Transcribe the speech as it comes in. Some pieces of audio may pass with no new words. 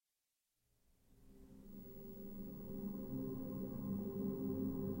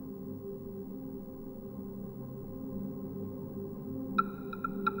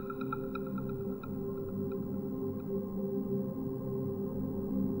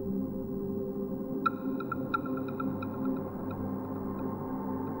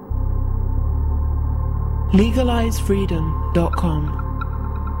LegalizeFreedom.com.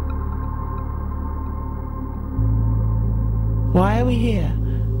 Why are we here?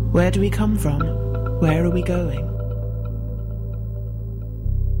 Where do we come from? Where are we going?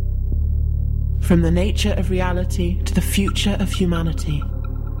 From the nature of reality to the future of humanity.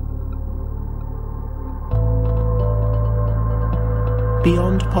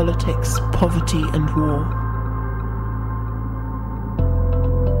 Beyond politics, poverty and war.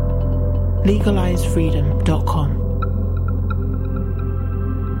 LegalizeFreedom.com.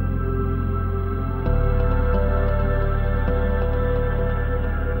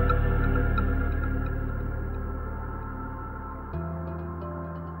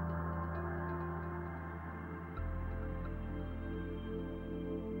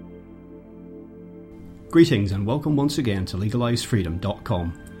 Greetings and welcome once again to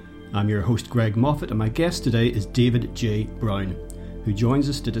LegalizeFreedom.com. I'm your host Greg Moffat and my guest today is David J. Brown, who joins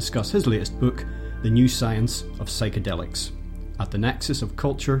us to discuss his latest book, The New Science of Psychedelics, at the nexus of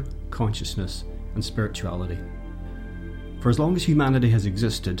culture, consciousness and spirituality. For as long as humanity has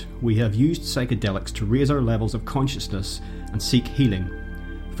existed, we have used psychedelics to raise our levels of consciousness and seek healing,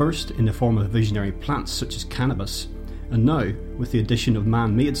 first in the form of visionary plants such as cannabis, and now with the addition of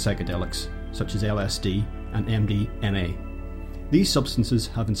man-made psychedelics such as LSD and MDMA. These substances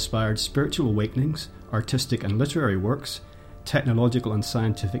have inspired spiritual awakenings, artistic and literary works, technological and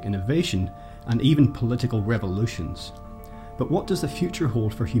scientific innovation, and even political revolutions. But what does the future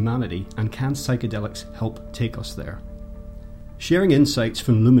hold for humanity, and can psychedelics help take us there? Sharing insights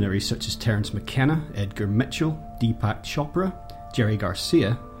from luminaries such as Terence McKenna, Edgar Mitchell, Deepak Chopra, Jerry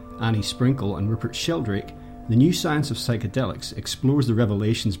Garcia, Annie Sprinkle and Rupert Sheldrake, The New Science of Psychedelics explores the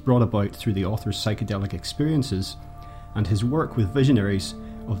revelations brought about through the author's psychedelic experiences and his work with visionaries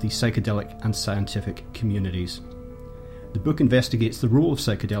of the psychedelic and scientific communities. The book investigates the role of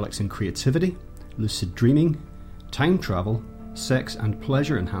psychedelics in creativity, lucid dreaming, time travel, sex and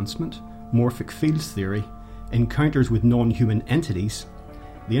pleasure enhancement, morphic fields theory, encounters with non-human entities,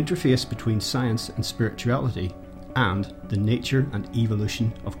 the interface between science and spirituality, and the nature and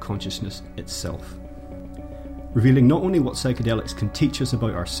evolution of consciousness itself. Revealing not only what psychedelics can teach us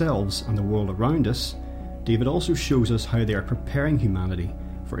about ourselves and the world around us, David also shows us how they are preparing humanity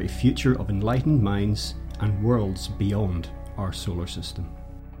for a future of enlightened minds and worlds beyond our solar system.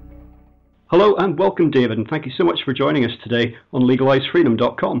 Hello and welcome, David, and thank you so much for joining us today on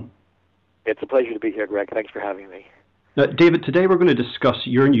LegalizeFreedom.com. It's a pleasure to be here, Greg. Thanks for having me. Now, David, today we're going to discuss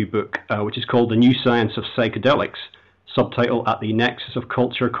your new book, which is called The New Science of Psychedelics, subtitle At the Nexus of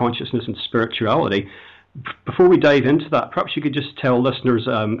Culture, Consciousness and Spirituality. Before we dive into that, perhaps you could just tell listeners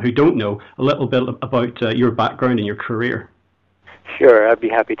who don't know a little bit about your background and your career. Sure, I'd be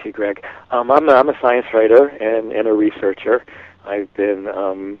happy to, Greg. I'm a science writer and a researcher. I've been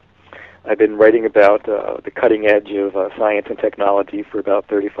writing about the cutting edge of science and technology for about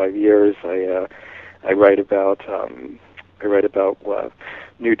 35 years. I write about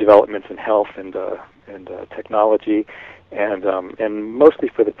new developments in health and technology, and mostly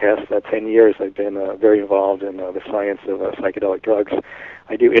for the past 10 years, I've been very involved in the science of psychedelic drugs.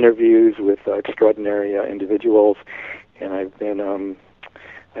 I do interviews with extraordinary individuals. And I've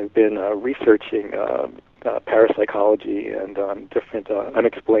been researching parapsychology and different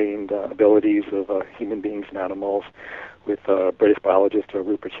unexplained abilities of human beings and animals with British biologist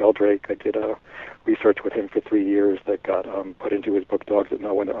Rupert Sheldrake. I did research with him for 3 years that got put into his book, Dogs That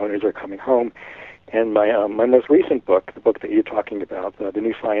Know When Their Owners Are Coming Home. And my most recent book, the book that you're talking about, The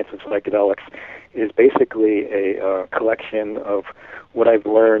New Science of Psychedelics, is basically a collection of what I've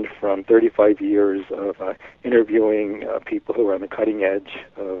learned from 35 years of interviewing people who are on the cutting edge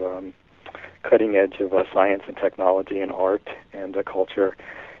of science and technology and art and culture,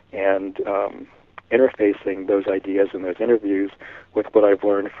 and interfacing those ideas and those interviews with what I've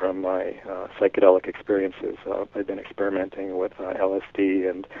learned from my psychedelic experiences. I've been experimenting with LSD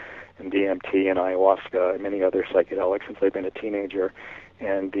and DMT and ayahuasca and many other psychedelics since I've been a teenager,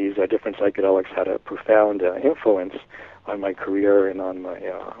 and these different psychedelics had a profound influence on my career and on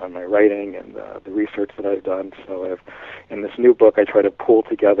my writing and the research that I've done. So in this new book, I try to pull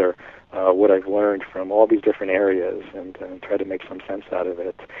together what I've learned from all these different areas and try to make some sense out of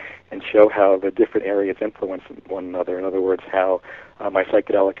it and show how the different areas influence one another. In other words, how my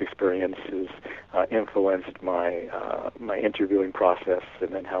psychedelic experiences influenced my interviewing process,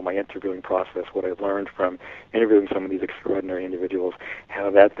 and then how my interviewing process, what I've learned from interviewing some of these extraordinary individuals, how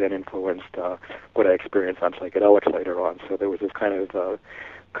that then influenced what I experienced on psychedelics later on. So there was this kind of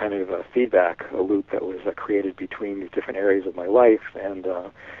a feedback, a loop that was created between these different areas of my life, and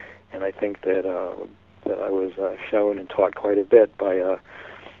I think that I was shown and taught quite a bit by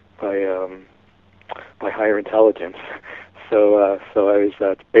higher intelligence. So I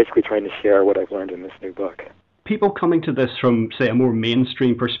was basically trying to share what I've learned in this new book. People coming to this from, say, a more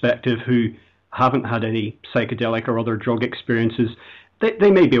mainstream perspective who haven't had any psychedelic or other drug experiences,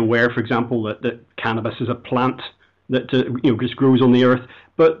 they may be aware, for example, that cannabis is a plant that just grows on the earth,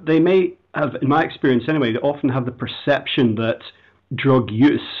 but they may have, in my experience anyway, they often have the perception that drug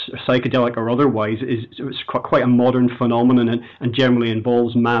use, psychedelic or otherwise, is quite a modern phenomenon and generally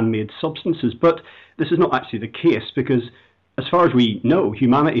involves man-made substances. But this is not actually the case, because as far as we know,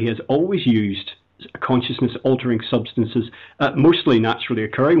 humanity has always used consciousness-altering substances, mostly naturally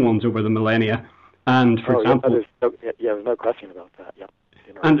occurring ones over the millennia. And for example, there's no question about that. Yeah.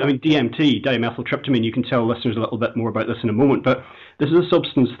 And I mean, DMT, dimethyltryptamine, you can tell listeners a little bit more about this in a moment, but this is a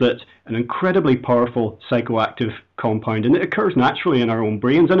substance that's an incredibly powerful psychoactive compound, and it occurs naturally in our own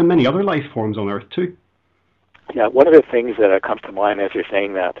brains and in many other life forms on Earth too. Yeah, one of the things that comes to mind as you're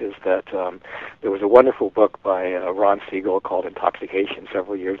saying that is that there was a wonderful book by Ron Siegel called Intoxication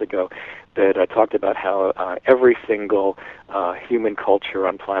several years ago that talked about how every single human culture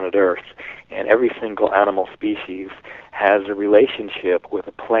on planet Earth and every single animal species has a relationship with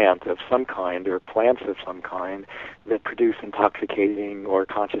a plant of some kind or plants of some kind that produce intoxicating or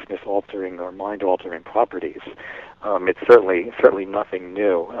consciousness-altering or mind-altering properties. It's certainly nothing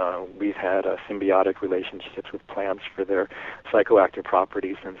new. We've had symbiotic relationships with plants for their psychoactive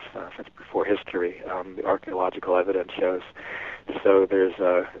properties since before history. The archaeological evidence shows. So there's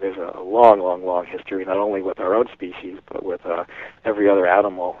a long history, not only with our own species, but with every other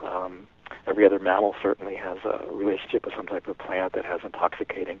animal. Every other mammal certainly has a relationship with some type of plant that has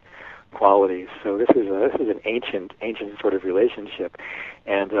intoxicating qualities. So this is an ancient sort of relationship.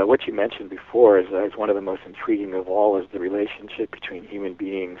 And what you mentioned before is one of the most intriguing of all is the relationship between human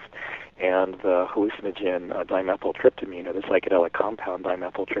beings and the hallucinogen dimethyltryptamine, or the psychedelic compound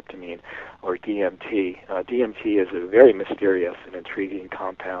dimethyltryptamine, or DMT. DMT is a very mysterious and intriguing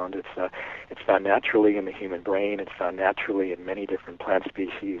compound. It's found naturally in the human brain. It's found naturally in many different plant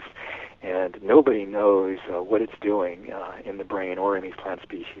species. And nobody knows what it's doing in the brain or in these plant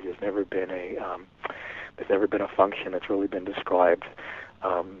species. There's never been a function that's really been described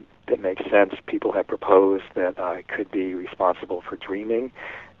that makes sense. People have proposed that it could be responsible for dreaming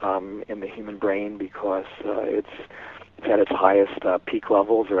in the human brain because it's at its highest peak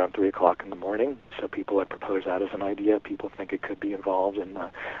levels around 3 o'clock in the morning. So people have proposed that as an idea. People think it could be involved in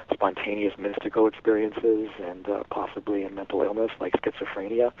spontaneous mystical experiences and possibly in mental illness like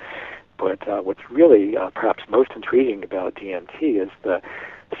schizophrenia. But what's really perhaps most intriguing about DMT is the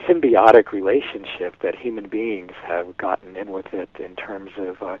symbiotic relationship that human beings have gotten in with it in terms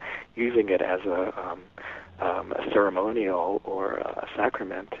of using it as a ceremonial or a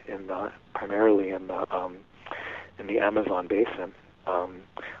sacrament primarily in the Amazon basin.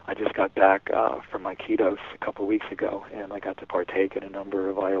 I just got back from my Kitos a couple weeks ago, and I got to partake in a number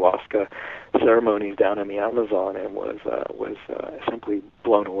of ayahuasca ceremonies down in the Amazon, and was simply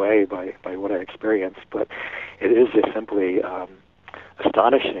blown away by what I experienced. But it is just simply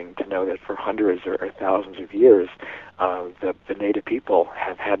astonishing to know that for hundreds or thousands of years, the native people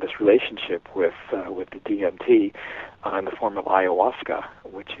have had this relationship with the DMT in the form of ayahuasca,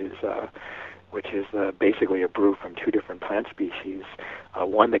 which is basically a brew from two different plant species,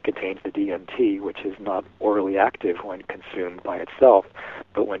 one that contains the DMT, which is not orally active when consumed by itself,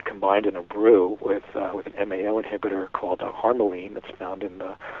 but when combined in a brew with an MAO inhibitor called harmaline that's found in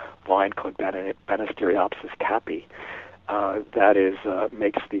the vine called Banisteriopsis caapi. That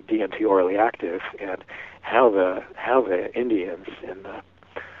makes the DMT orally active, and how the Indians in the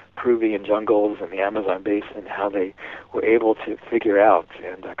Peruvian jungles and the Amazon basin, how they were able to figure out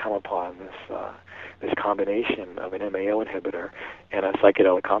and come upon this combination of an MAO inhibitor and a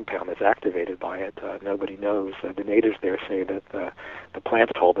psychedelic compound that's activated by it. Nobody knows. The natives there say that the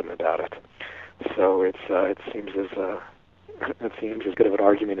plants told them about it. So it seems as good of an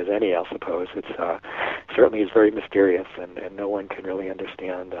argument as any, I suppose. It's certainly is very mysterious, and no one can really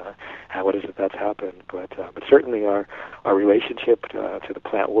understand how it is that's happened. But certainly our relationship to the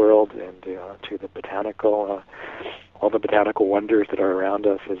plant world and to the botanical, all the botanical wonders that are around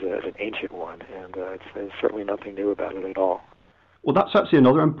us is an ancient one, and there's certainly nothing new about it at all. Well, that's actually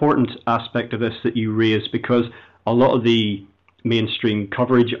another important aspect of this that you raise, because a lot of the mainstream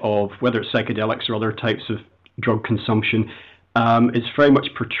coverage of whether it's psychedelics or other types of drug consumption is very much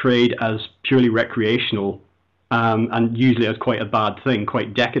portrayed as purely recreational and usually as quite a bad thing,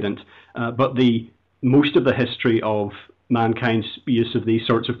 quite decadent. But most of the history of mankind's use of these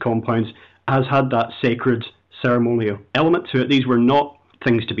sorts of compounds has had that sacred ceremonial element to it. These were not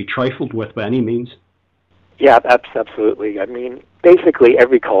things to be trifled with by any means. Yeah, absolutely. I mean, basically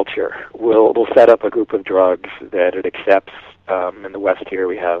every culture will set up a group of drugs that it accepts. In the West here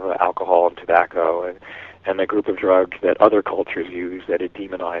we have alcohol and tobacco, and a group of drugs that other cultures use that it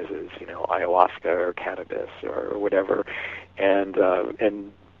demonizes, ayahuasca or cannabis or whatever, and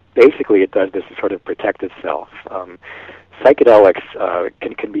basically it does this to sort of protect itself. Psychedelics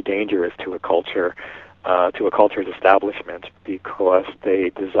can be dangerous to a culture's establishment because they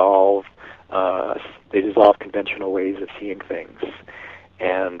dissolve conventional ways of seeing things,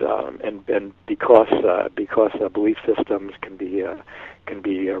 and because belief systems can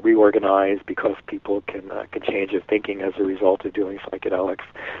be reorganized, because people can change their thinking as a result of doing psychedelics.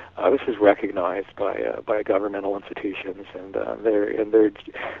 This is recognized by governmental institutions, and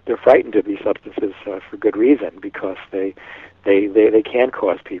they're frightened of these substances for good reason, because they can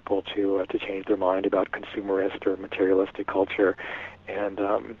cause people to change their mind about consumerist or materialistic culture, and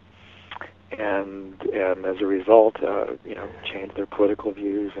as a result, change their political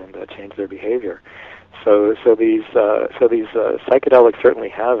views and change their behavior. So these psychedelics certainly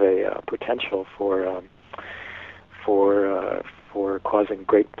have a potential for causing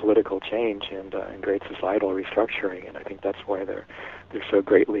great political change and great societal restructuring, and I think that's why they're so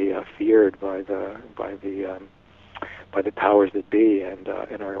greatly feared by the powers that be, and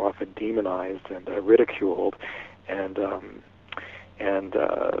are often demonized and ridiculed, and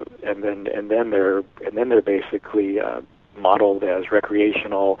then they're basically modeled as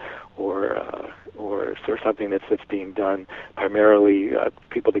recreational or something that's being done primarily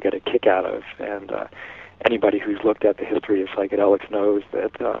people to get a kick out of. And anybody who's looked at the history of psychedelics knows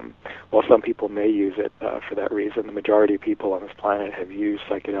that while some people may use it for that reason, the majority of people on this planet have used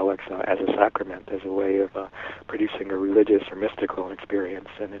psychedelics as a sacrament, as a way of producing a religious or mystical experience.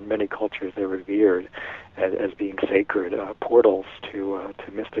 And in many cultures, they're revered as being sacred portals to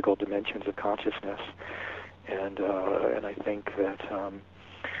mystical dimensions of consciousness. And I think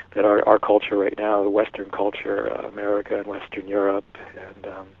that our culture right now, the Western culture, America and Western Europe,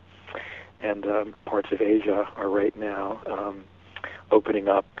 and parts of Asia are right now opening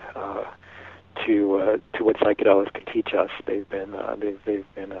up to what psychedelics can teach us.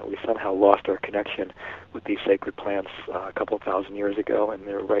 We somehow lost our connection with these sacred plants a couple of thousand years ago, and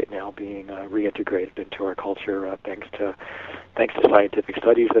they're right now being reintegrated into our culture thanks to scientific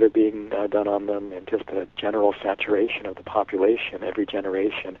studies that are being done on them, and just a general saturation of the population. Every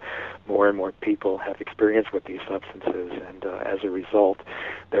generation, more and more people have experience with these substances, and as a result,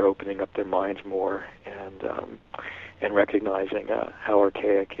 they're opening up their minds more and recognizing how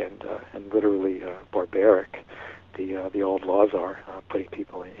archaic and literally barbaric the old laws are, putting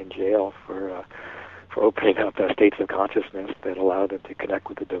people in jail for opening up states of consciousness that allow them to connect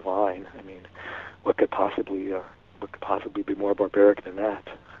with the divine. I mean, what could possibly be more barbaric than that,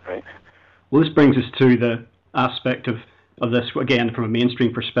 right? Well, this brings us to the aspect of this, again, from a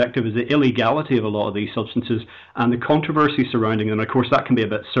mainstream perspective, is the illegality of a lot of these substances and the controversy surrounding them. Of course, that can be a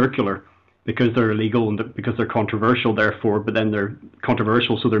bit circular, because they're illegal and because they're controversial, therefore, but then they're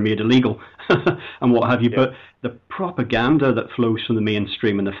controversial, so they're made illegal and what have you. Yeah. But the propaganda that flows from the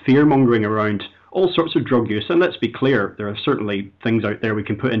mainstream and the fear-mongering around all sorts of drug use, and let's be clear, there are certainly things out there we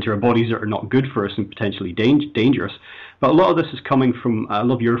can put into our bodies that are not good for us and potentially dangerous, but a lot of this is coming from, I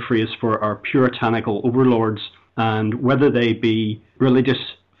love your phrase, for our puritanical overlords, and whether they be religious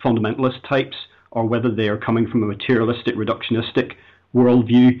fundamentalist types or whether they are coming from a materialistic, reductionistic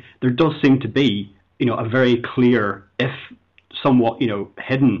worldview, there does seem to be, a very clear, if somewhat,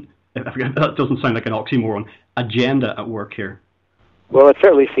 hidden, that doesn't sound like an oxymoron, agenda at work here. Well, it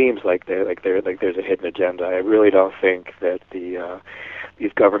certainly seems like there's a hidden agenda. I really don't think that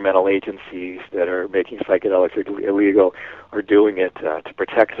these governmental agencies that are making psychedelics illegal are doing it to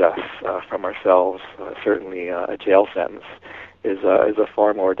protect us from ourselves. Certainly, a jail sentence is a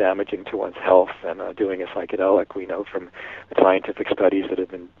far more damaging to one's health than doing a psychedelic. We know from the scientific studies that have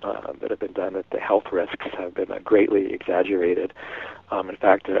been done that the health risks have been greatly exaggerated. In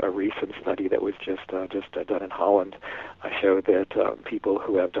fact, a recent study that was just done in Holland showed that people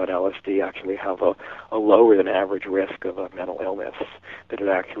who have done LSD actually have a lower than average risk of mental illness. That it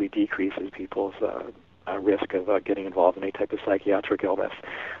actually decreases people's risk of getting involved in any type of psychiatric illness.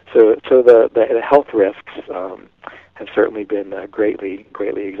 So the health risks have certainly been greatly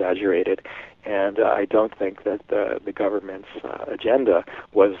exaggerated, and I don't think that the government's agenda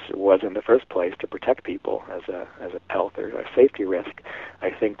was in the first place to protect people as a health or a safety risk. I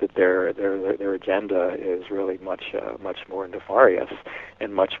think that their agenda is really much more nefarious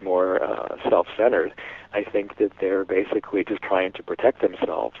and much more self-centered. I think that they're basically just trying to protect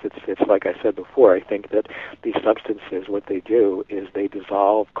themselves. It's like I said before, I think that these substances, what they do is they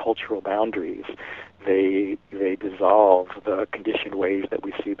dissolve cultural boundaries. they dissolve the conditioned ways that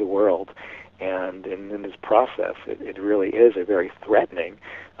we see the world. And in this process, it really is a very threatening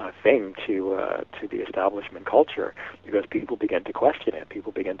thing to the establishment culture, because people begin to question it.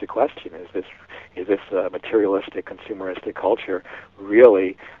 People begin to question: is this materialistic, consumeristic culture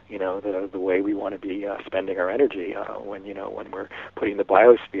really, the way we want to be spending our energy? When we're putting the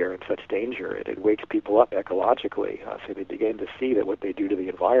biosphere in such danger, it wakes people up ecologically. So they begin to see that what they do to the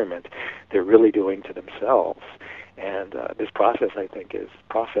environment, they're really doing to themselves. And this process, I think, is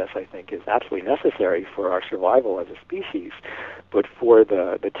absolutely necessary for our survival as a species. But for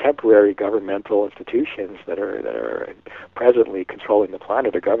the temporary governmental institutions that are presently controlling the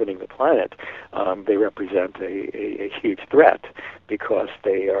planet or governing the planet, they represent a huge threat, because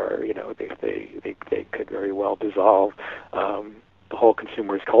they are, they could very well dissolve the whole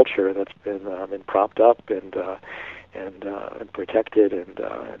consumerist culture that's been propped up and protected and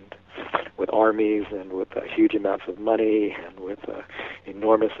with armies and with huge amounts of money and with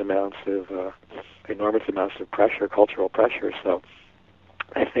enormous amounts of pressure, cultural pressure. So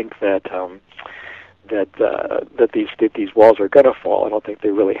I think that these walls are going to fall. I don't think they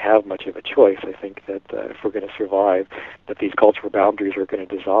really have much of a choice. I think that if we're going to survive, that these cultural boundaries are going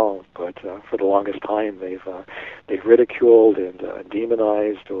to dissolve. But for the longest time, they've ridiculed and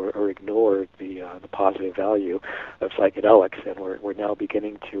demonized or ignored the positive value of psychedelics, and we're now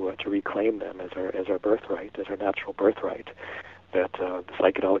beginning to reclaim them as our birthright, as our natural birthright. That the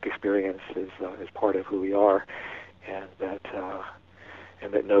psychedelic experience is part of who we are, and that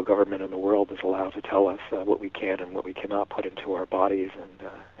no government in the world is allowed to tell us what we can and what we cannot put into our bodies, and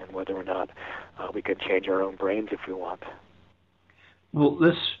whether or not we can change our own brains if we want. Well,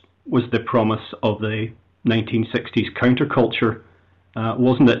 this was the promise of the 1960s counterculture,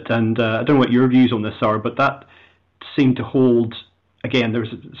 wasn't it? And I don't know what your views on this are, but that seemed to hold, again,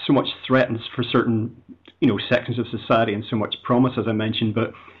 there's so much threats for certain sections of society and so much promise, as I mentioned,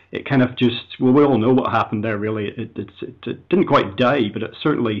 but it kind of just, well, we all know what happened there, really. It didn't quite die, but it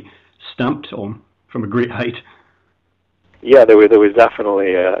certainly stamped on from a great height. Yeah, there was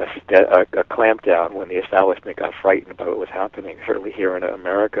definitely a clampdown when the establishment got frightened about what was happening. Certainly here in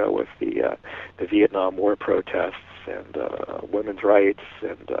America with the Vietnam War protests and women's rights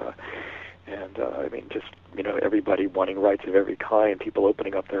and I mean, just everybody wanting rights of every kind, people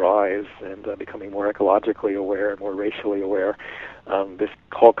opening up their eyes and becoming more ecologically aware and more racially aware. This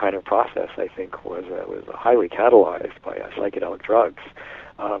whole kind of process, I think, was highly catalyzed by psychedelic drugs.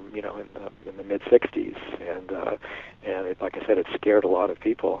 In the mid '60s, and it, like I said, it scared a lot of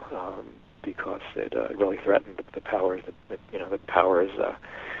people because it really threatened the powers the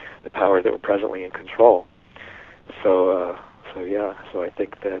powers that were presently in control. So I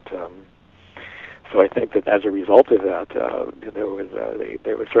think that as a result of that,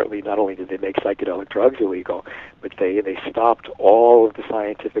 there was certainly, not only did they make psychedelic drugs illegal, but they stopped all of the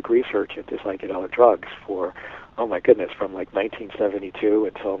scientific research into psychedelic drugs for, oh my goodness, from like 1972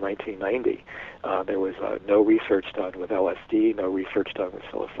 until 1990. There was no research done with LSD, no research done with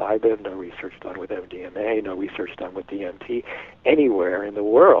psilocybin, no research done with MDMA, no research done with DMT anywhere in the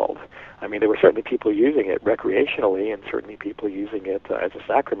world. I mean, there were certainly people using it recreationally and certainly people using it as a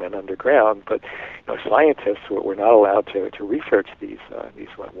sacrament underground, but scientists were not allowed to research these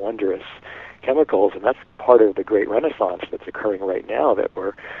wondrous chemicals, and that's part of the great renaissance that's occurring right now that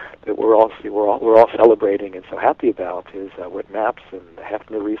we're all celebrating and so happy about, is what MAPS and the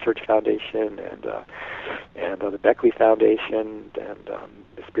Hefner Research Foundation and the Beckley Foundation and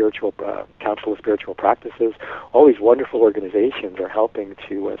the Spiritual Council of Spiritual Practices, all these wonderful organizations are helping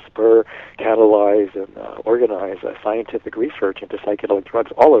to spur, catalyze, and organize scientific research into psychedelic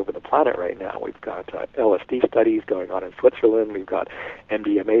drugs all over the planet right now. We've got LSD studies going on in Switzerland. We've got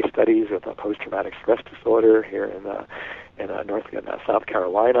MDMA studies with post-traumatic stress disorder here in South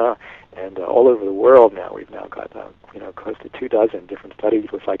Carolina, and all over the world now. We've now got close to 24 different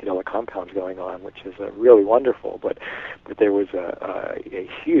studies with psychedelic compounds going on, which is really wonderful. But there was a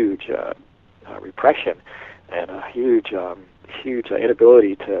huge repression and a huge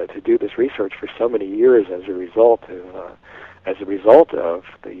inability to do this research for so many years as a result of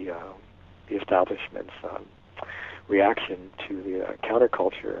the establishment's reaction to the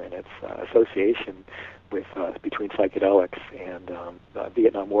counterculture and its association with between psychedelics and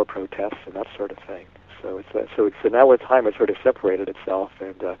Vietnam War protests and that sort of thing. So now with time, it sort of separated itself,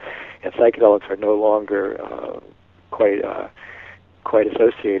 and psychedelics are no longer quite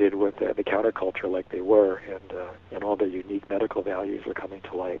associated with the counterculture like they were, and all their unique medical values are coming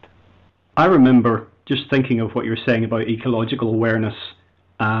to light. I remember just thinking of what you're saying about ecological awareness,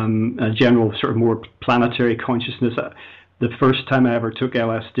 a general sort of more planetary consciousness. The first time I ever took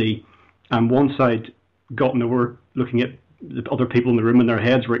LSD, and once I'd gotten over looking at the other people in the room and their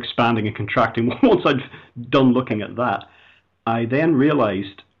heads were expanding and contracting. Once I'd done looking at that, I then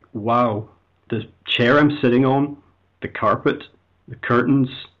realized, wow, the chair I'm sitting on, the carpet, the curtains,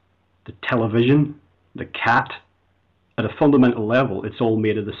 the television, the cat, at a fundamental level, it's all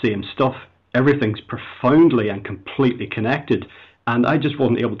made of the same stuff. Everything's profoundly and completely connected. And I just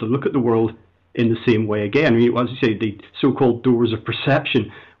wasn't able to look at the world in the same way again. I mean, as you say, the so-called doors of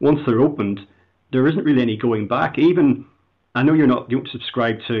perception, once they're opened, there isn't really any going back. Even, I know you don't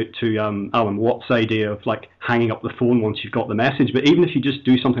subscribe to Alan Watts' idea of like hanging up the phone once you've got the message, but even if you just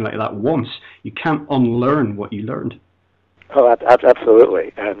do something like that once, you can't unlearn what you learned. Oh,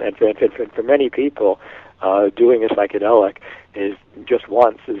 absolutely. And for many people, doing a psychedelic is just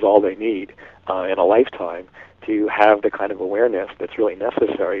once is all they need in a lifetime to have the kind of awareness that's really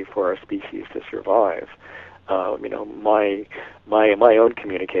necessary for our species to survive. My own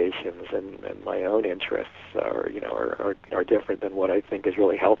communications and my own interests are different than what I think is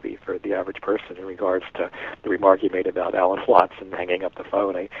really healthy for the average person in regards to the remark you made about Alan Watts and hanging up the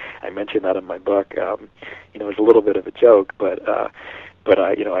phone. I mentioned that in my book. It was a little bit of a joke, but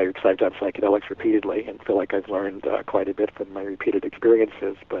I've done psychedelics repeatedly and feel like I've learned quite a bit from my repeated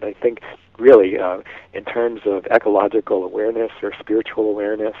experiences. But I think really, in terms of ecological awareness or spiritual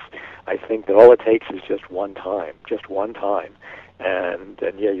awareness, I think that all it takes is just one time. And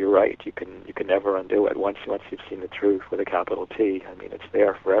yeah, you're right. You can never undo it. Once you've seen the truth with a capital T, I mean, it's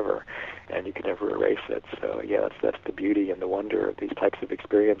there forever, and you can never erase it. So yeah, that's the beauty and the wonder of these types of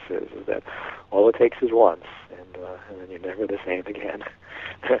experiences, is that all it takes is once, and then you're never the same again.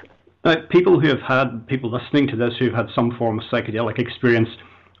 People listening to this who've had some form of psychedelic experience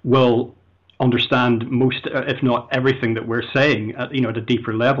will understand most, if not everything, that we're saying at a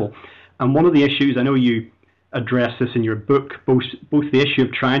deeper level. And one of the issues, I know you address this in your book, both the issue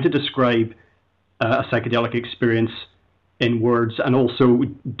of trying to describe a psychedelic experience in words and also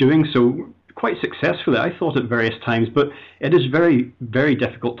doing so quite successfully, I thought, at various times, but it is very, very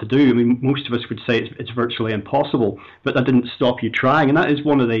difficult to do. I mean, most of us would say it's virtually impossible, but that didn't stop you trying, and that is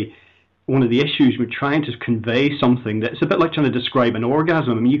one of the issues with trying to convey something that's a bit like trying to describe an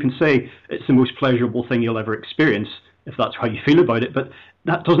orgasm. I mean, you can say it's the most pleasurable thing you'll ever experience, if that's how you feel about it, but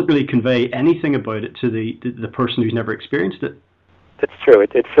that doesn't really convey anything about it to the person who's never experienced it. That's true.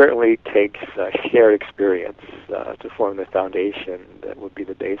 It certainly takes shared experience to form the foundation that would be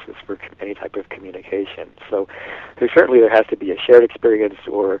the basis for any type of communication. So there has to be a shared experience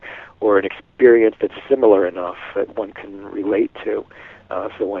or an experience that's similar enough that one can relate to,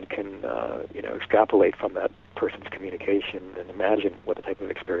 so one can extrapolate from that person's communication and imagine what the type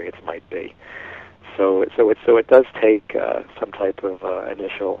of experience might be. So it does take some type of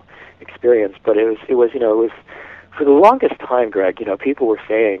initial experience, but it was for the longest time, Greg. People were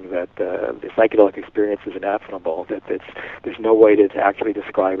saying that the psychedelic experience is ineffable, that there's no way to actually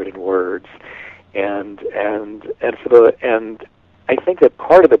describe it in words, and I think that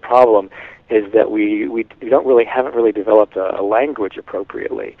part of the problem is that we haven't really developed a language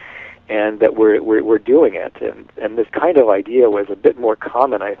appropriately, and that we're doing it, and this kind of idea was a bit more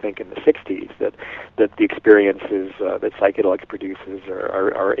common, I think, in the 60s, that the experiences that psychedelics produces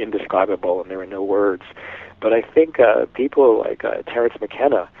are indescribable and there are no words. But I think people like Terence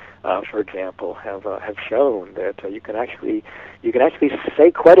McKenna, for example, have shown that you can actually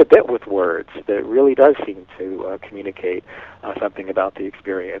say quite a bit with words that really does seem to communicate something about the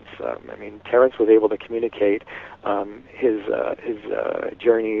experience. I mean, Terence was able to communicate his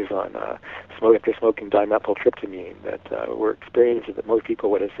journeys on after smoking dimethyltryptamine that were experiences that most people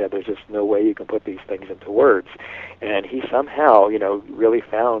would have said there's just no way you can put these things into words, and he somehow really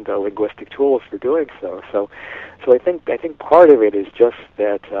found linguistic tools for doing so. So I think part of it is just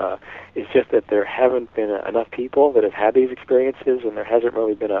that there haven't been enough people that have had these experiences, and there hasn't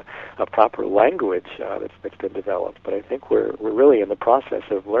really been a proper language that's been developed. But I think we're really in the process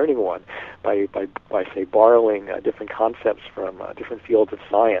of learning one by say borrowing different concepts from different fields of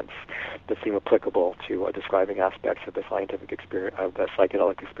science that seem applicable to describing aspects of the scientific experience, of the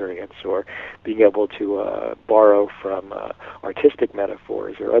psychedelic experience, or being able to borrow from artistic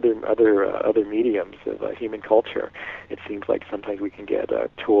metaphors or other mediums of human culture. It seems like sometimes we can get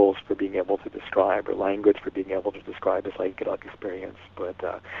tools for being able to describe, or language for being able to describe a psychedelic experience. But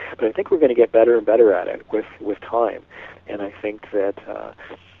I think we're going to get better and better at it with time, and I think that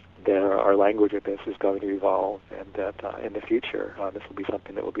our language of this is going to evolve, and that in the future this will be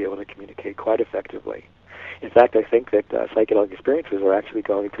something that we'll be able to communicate quite effectively. In fact, I think that psychedelic experiences are actually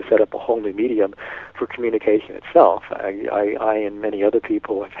going to set up a whole new medium for communication itself. I and many other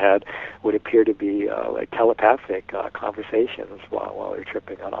people have had what appear to be like telepathic conversations while they're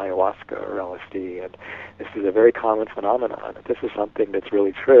tripping on ayahuasca or LSD, and this is a very common phenomenon. This is something that's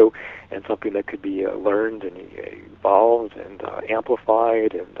really true, and something that could be learned and evolved and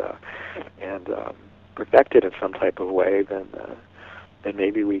amplified and perfected in some type of way. Then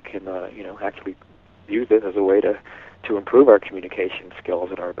maybe we can actually use it as a way to improve our communication skills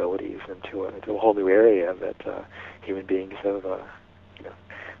and our abilities into a whole new area that human beings have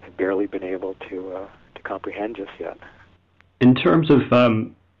barely been able to comprehend just yet. In terms of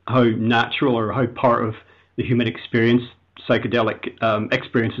how natural or how part of the human experience psychedelic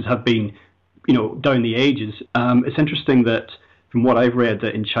experiences have been, down the ages, it's interesting that from what I've read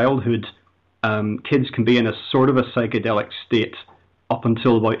that in childhood, kids can be in a sort of a psychedelic state up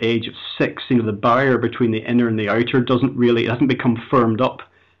until about age of 6. The barrier between the inner and the outer hasn't become firmed up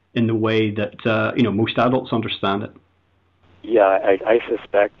in the way that most adults understand it. Yeah, I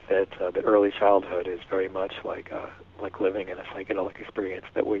suspect that early childhood is very much like living in a psychedelic experience.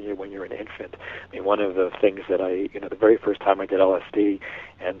 That when you're an infant, I mean, one of the things that the very first time I did LSD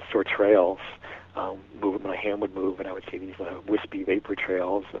and saw trails, my hand would move, and I would see these wispy vapor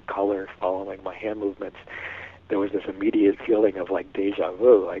trails of color following my hand movements. There was this immediate feeling of like deja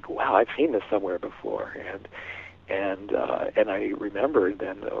vu, like, wow, I've seen this somewhere before, and I remembered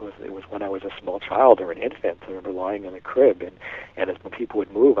then it was when I was a small child or an infant. I remember lying in a crib, and as when people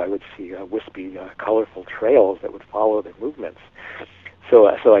would move, I would see wispy, colorful trails that would follow their movements. So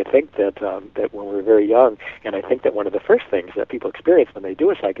I think that when we're very young, and I think that one of the first things that people experience when they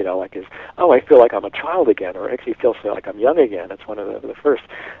do a psychedelic is, oh, I feel like I'm a child again, or actually feel like I'm young again. That's one of the first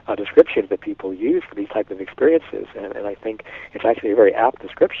descriptions that people use for these type of experiences, and I think it's actually a very apt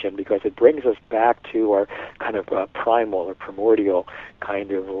description because it brings us back to our kind of primal or primordial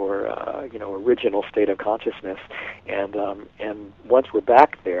kind of or original state of consciousness, and once we're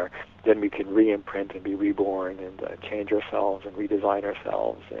back there, then we can re-imprint and be reborn and change ourselves and redesign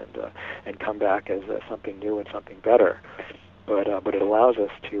ourselves and come back as something new and something better. But it allows us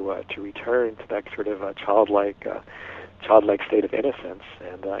to return to that sort of childlike state of innocence,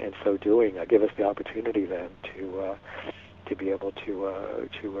 and in so doing, give us the opportunity then to be able to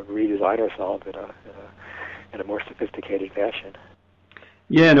redesign ourselves in a more sophisticated fashion.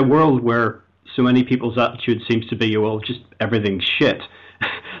 Yeah, in a world where so many people's attitude seems to be, well, just everything's shit.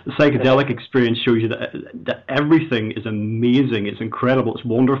 The psychedelic experience shows you that everything is amazing, it's incredible, it's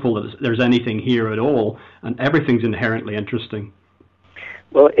wonderful that there's anything here at all, and everything's inherently interesting.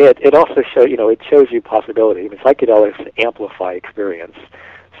 Well, it also shows you possibility. I mean, psychedelics amplify experience,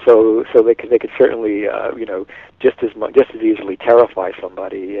 so they could certainly just as easily terrify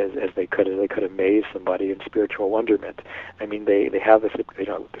somebody as they could amaze somebody in spiritual wonderment. I mean, they have this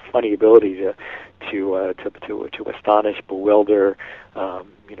funny ability to astonish, bewilder,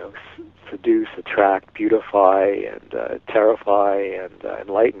 seduce, attract, beautify, and terrify, and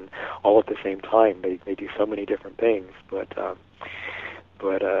enlighten all at the same time. They do so many different things, but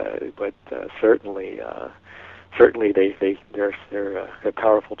certainly they're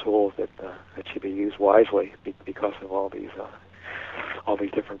powerful tools that should be used wisely because of all these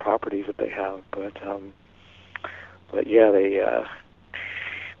different properties that they have. But yeah,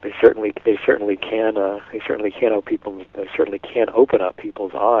 they certainly can open up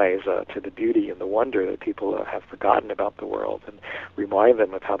people's eyes to the beauty and the wonder that people have forgotten about the world, and remind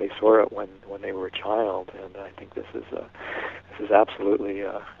them of how they saw it when they were a child. And I think this is absolutely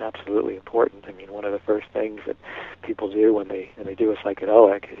important. I mean, one of the first things that people do when they do a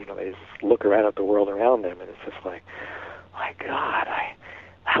psychedelic is they just look around at the world around them, and it's just like, my God,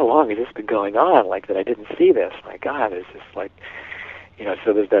 how long has this been going on? Like that I didn't see this. My God, it's just like.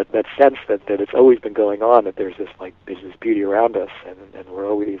 So there's that sense that it's always been going on, that there's this beauty around us, and we're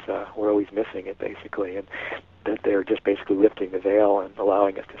always missing it basically, and that they're just basically lifting the veil and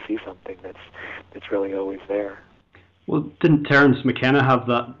allowing us to see something that's really always there. Well, didn't Terence McKenna have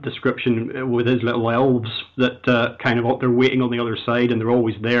that description with his little elves that they're waiting on the other side, and they're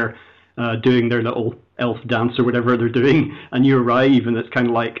always there doing their little elf dance or whatever they're doing, and you arrive and it's kind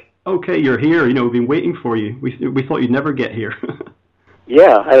of like, okay, you're here, we've been waiting for you. We thought you'd never get here.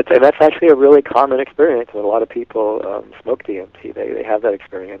 Yeah, and that's actually a really common experience when a lot of people smoke DMT. They have that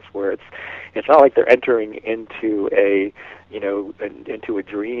experience where it's not like they're entering into a into a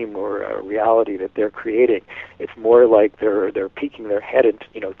dream or a reality that they're creating. It's more like they're peeking their head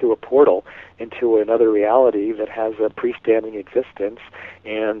through a portal into another reality that has a freestanding existence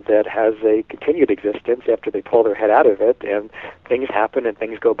and that has a continued existence after they pull their head out of it, and things happen and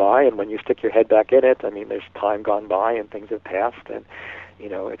things go by, and when you stick your head back in it, I mean, there's time gone by and things have passed, and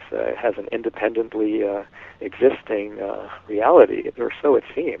it has an independently existing reality, or so it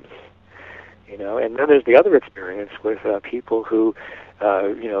seems. And then there's the other experience with people who,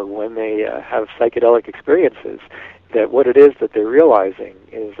 when they have psychedelic experiences, that what it is that they're realizing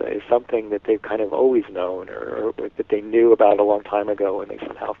is something that they've kind of always known, or that they knew about a long time ago and they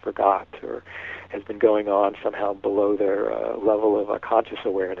somehow forgot, or has been going on somehow below their level of conscious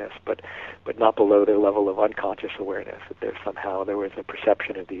awareness, but not below their level of unconscious awareness. That there was a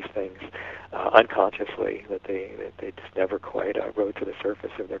perception of these things unconsciously that they just never quite rose to the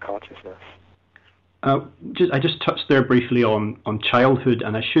surface of their consciousness. I just touched there briefly on childhood,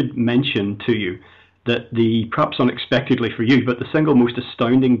 and I should mention to you that perhaps unexpectedly for you, but the single most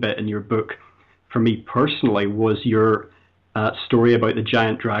astounding bit in your book, for me personally, was your story about the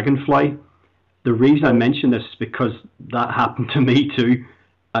giant dragonfly. The reason I mention this is because that happened to me too.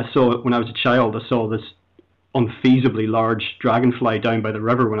 When I was a child, I saw this unfeasibly large dragonfly down by the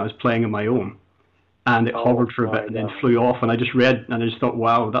river when I was playing on my own. And it hovered for a bit and then flew off, and I just read, and I just thought,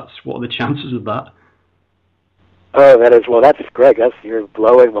 wow, what are the chances of that? Oh, that's Greg. You're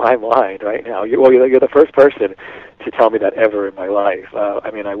blowing my mind right now. You're the first person to tell me that ever in my life.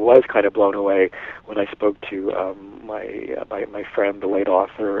 I was kind of blown away when I spoke to my friend, the late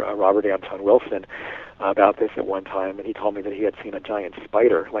author Robert Anton Wilson, about this at one time, and he told me that he had seen a giant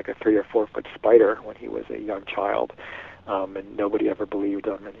spider, like a 3 or 4 foot spider, when he was a young child, and nobody ever believed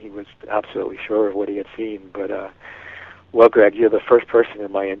him, and he was absolutely sure of what he had seen, but. Well, Greg, you're the first person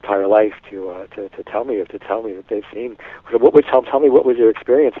in my entire life to tell me that they've seen. Tell me what was your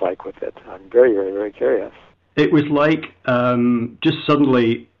experience like with it? I'm very, very, very curious. It was like just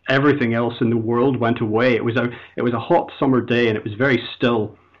suddenly everything else in the world went away. It was a hot summer day, and it was very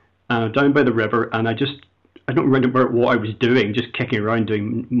still down by the river. And I don't remember what I was doing, just kicking around,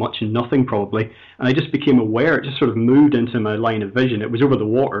 doing much and nothing probably. And I just became aware. It just sort of moved into my line of vision. It was over the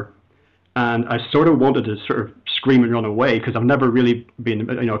water. And I sort of wanted to sort of scream and run away because I've never really been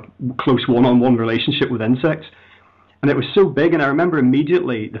in a close one-on-one relationship with insects. And it was so big, and I remember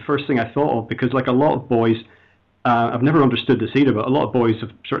immediately the first thing I thought of, because like a lot of boys, I've never understood this either, but a lot of boys,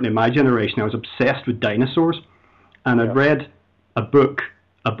 certainly in my generation, I was obsessed with dinosaurs. And I'd read a book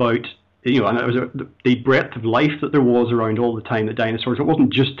about, and it was the breadth of life that there was around all the time, the dinosaurs. It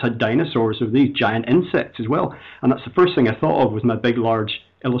wasn't just dinosaurs, there were these giant insects as well. And that's the first thing I thought of was my big, large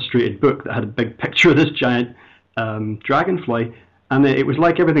illustrated book that had a big picture of this giant dragonfly, and it was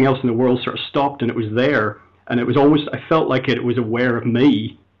like everything else in the world sort of stopped, and it was there, and it was almost, I felt like it was aware of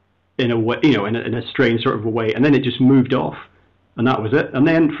me in a way, in a strange sort of a way, and then it just moved off, and that was it. And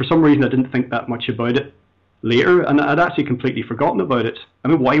then for some reason I didn't think that much about it later, and I'd actually completely forgotten about it. I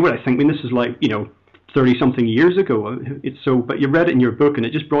mean, why would I think? I mean, this is like 30 something years ago. But you read it in your book, and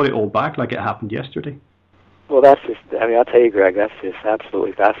it just brought it all back like it happened yesterday. Well, that's just, I'll tell you, Greg, that's just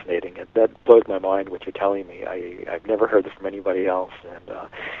absolutely fascinating. That blows my mind, what you're telling me. I've never heard this from anybody else, and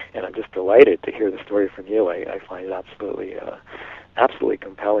I'm just delighted to hear the story from you. I find it absolutely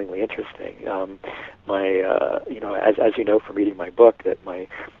compellingly interesting. As you know from reading my book, that my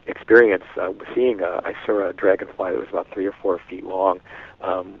experience seeing I saw a dragonfly that was about 3 or 4 feet long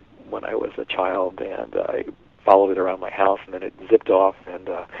when I was a child, and I followed it around my house, and then it zipped off and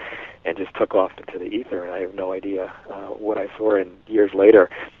just took off into the ether, and I have no idea what I saw. And years later,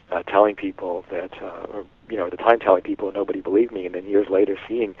 telling people that, at the time telling people, nobody believed me, and then years later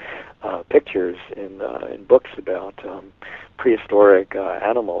seeing pictures in books about prehistoric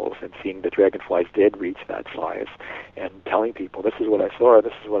animals, and seeing that dragonflies did reach that size, and telling people, this is what I saw,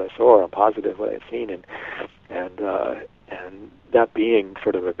 I'm positive what I've seen, and that being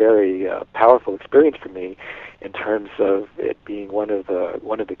sort of a very powerful experience for me, in terms of it being one of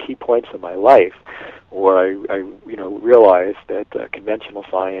the key points in my life, where I realized that conventional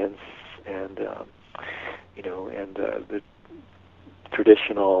science and the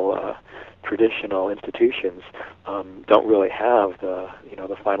traditional institutions don't really have the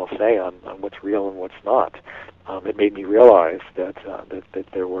final say on what's real and what's not. It made me realize that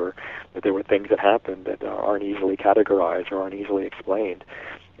there were things that happened that aren't easily categorized or aren't easily explained,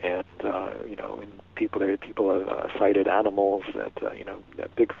 and people have cited animals that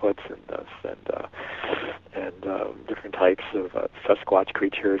Bigfoots and different types of Sasquatch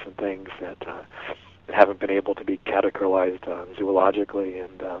creatures and things that haven't been able to be categorized zoologically,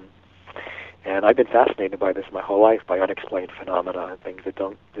 And I've been fascinated by this my whole life, by unexplained phenomena and things that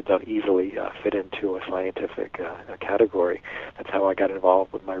don't easily fit into a scientific category. That's how I got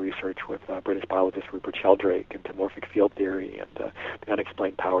involved with my research with British biologist Rupert Sheldrake into morphic field theory and the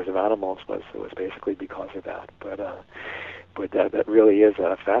unexplained powers of animals. Was basically because of that. But that really is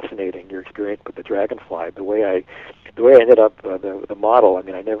fascinating. Your experience with the dragonfly, the way I ended up the model. I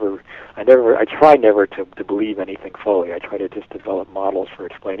mean, I try never to believe anything fully. I try to just develop models for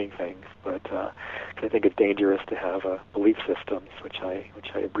explaining things, but I think it's dangerous to have belief systems, which I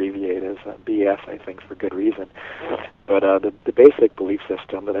abbreviate as BS. I think for good reason. But the basic belief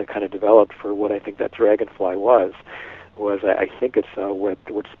system that I kind of developed for what I think that dragonfly was I think it's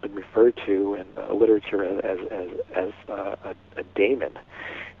what's been referred to in literature as a daemon.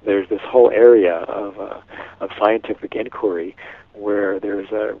 There's this whole area of scientific inquiry where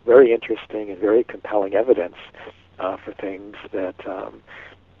there's a very interesting and very compelling evidence for things that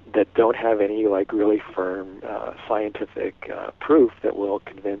don't have any really firm scientific proof that will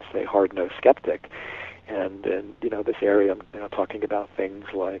convince a hard-nosed skeptic. And this area, I'm talking about things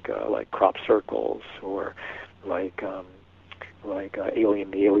like crop circles or like the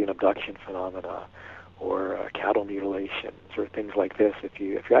alien abduction phenomena, or cattle mutilations, or things like this. If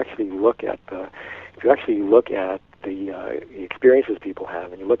you actually look at the experiences people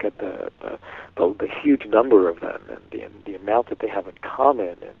have, and you look at the huge number of them, and the amount that they have in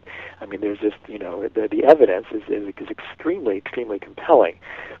common, and I mean, there's just the evidence is extremely compelling,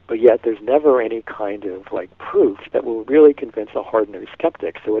 but yet there's never any kind of proof that will really convince a hard-nosed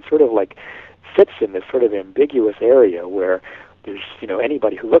skeptic. So it's sort of sits in this sort of ambiguous area where there's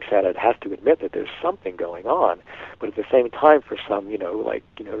anybody who looks at it has to admit that there's something going on, but at the same time, for some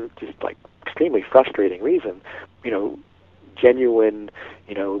just extremely frustrating reason, genuine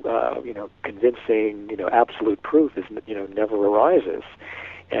convincing absolute proof is never arises.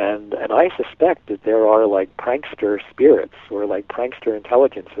 And I suspect that there are prankster spirits or prankster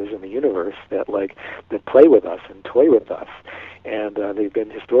intelligences in the universe that that play with us and toy with us, and they've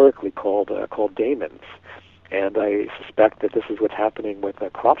been historically called daemons. And I suspect that this is what's happening with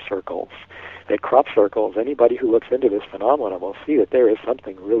crop circles. That crop circles, anybody who looks into this phenomenon will see that there is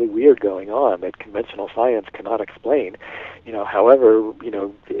something really weird going on that conventional science cannot explain. However,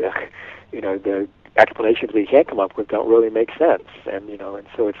 the explanations we can't come up with don't really make sense. And and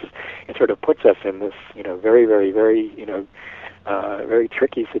so it sort of puts us in this very, very, very very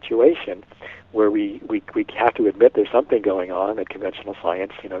tricky situation where we have to admit there's something going on that conventional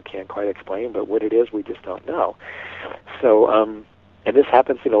science can't quite explain, but what it is we just don't know. So and this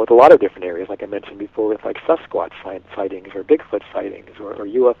happens with a lot of different areas, like I mentioned before, with Sasquatch sightings or Bigfoot sightings or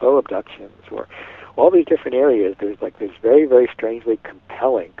UFO abductions or all these different areas. There's very, very strangely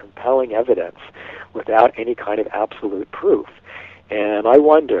compelling evidence without any kind of absolute proof. And I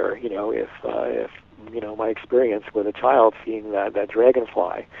wonder if my experience with a child seeing that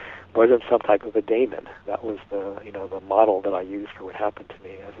dragonfly wasn't some type of a daemon. That was the model that I used for what happened to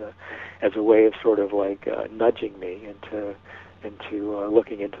me as a way of sort of nudging me into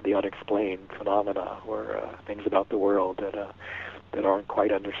looking into the unexplained phenomena or things about the world that aren't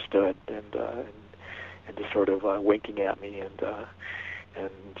quite understood, and just sort of winking at me and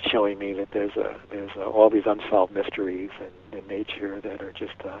showing me that there's all these unsolved mysteries in nature that are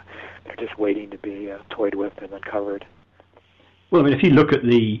just waiting to be toyed with and uncovered. Well, I mean, if you look at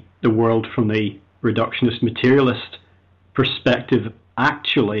the world from the reductionist materialist perspective,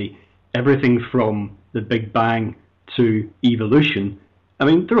 actually everything from the Big Bang to evolution, I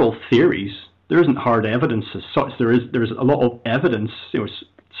mean, they're all theories. There isn't hard evidence as such. There's a lot of evidence,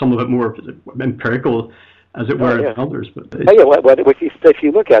 some of it more empirical, as it were, than others. But if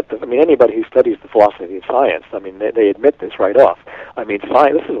you look at anybody who studies the philosophy of science, I mean, they admit this right off. I mean,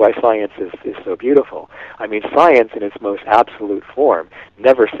 this is why science is so beautiful. I mean, science in its most absolute form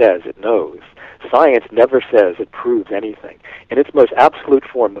never says it knows. Science never says it proves anything. In its most absolute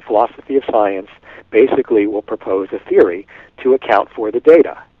form, the philosophy of science basically will propose a theory to account for the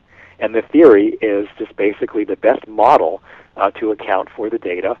data. And the theory is just basically the best model to account for the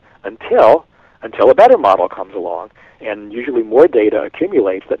data until a better model comes along. And usually more data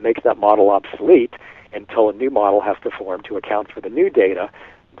accumulates that makes that model obsolete until a new model has to form to account for the new data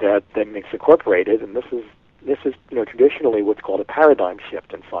that then makes incorporated. And this is traditionally what's called a paradigm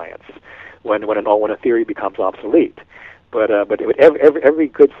shift in science, when a theory becomes obsolete. But every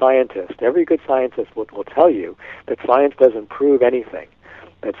good scientist will tell you that science doesn't prove anything.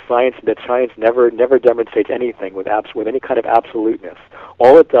 That science never demonstrates anything with any kind of absoluteness.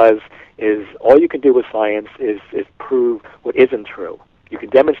 All it does is, all you can do with science is prove what isn't true. You can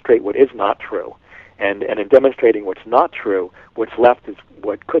demonstrate what is not true, and in demonstrating what's not true, what's left is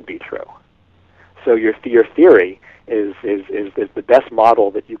what could be true. So your theory is the best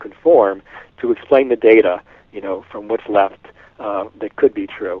model that you can form to explain the data, from what's left that could be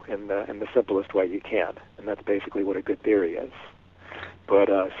true in the simplest way you can, and that's basically what a good theory is. But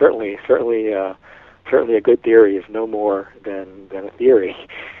certainly a good theory is no more than a theory,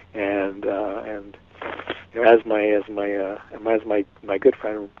 and as my good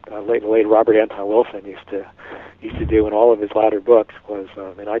friend late Robert Anton Wilson used to do in all of his latter books was,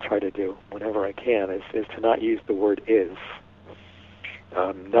 and I try to do whenever I can, is to not use the word is.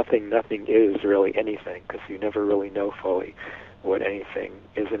 Nothing is really anything, because you never really know fully what anything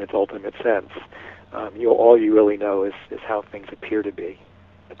is in its ultimate sense. All you really know is how things appear to be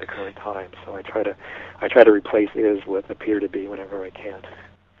at the current time. So I try to replace is with appear to be whenever I can.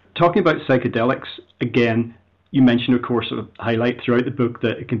 Talking about psychedelics again, you mentioned, of course, sort of highlight throughout the book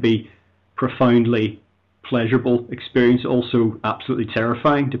that it can be profoundly pleasurable experience, also absolutely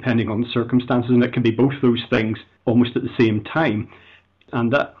terrifying, depending on the circumstances, and it can be both those things almost at the same time.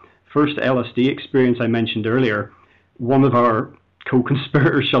 And that first LSD experience I mentioned earlier, one of our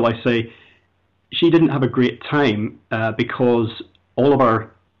co-conspirators, shall I say, she didn't have a great time because all of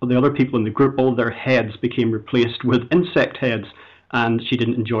the other people in the group, all of their heads became replaced with insect heads, and she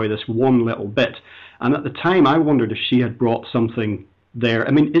didn't enjoy this one little bit. And at the time, I wondered if she had brought something there.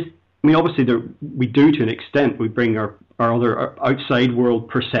 Obviously, we do to an extent. We bring our outside world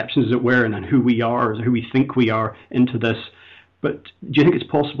perceptions, as it were, and who we are, who we think we are, into this. But do you think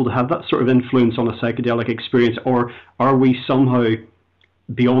it's possible to have that sort of influence on a psychedelic experience, or are we somehow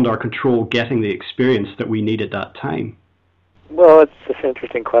beyond our control getting the experience that we need at that time? Well, it's an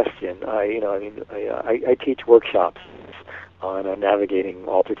interesting question. I teach workshops on navigating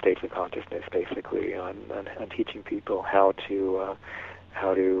altered states of consciousness, basically on teaching people how to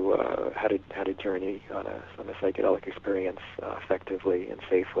journey on a psychedelic experience effectively and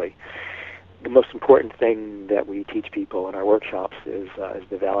safely. The most important thing that we teach people in our workshops is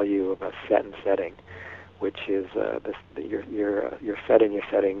the value of a set and setting, which is your set and your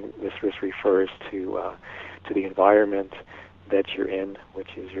setting. This refers to the environment that you're in,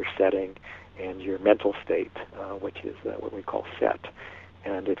 which is your setting, and your mental state, which is what we call set.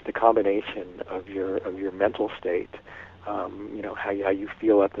 And it's the combination of your mental state, how you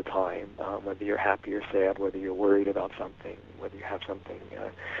feel at the time, whether you're happy or sad, whether you're worried about something, whether you have something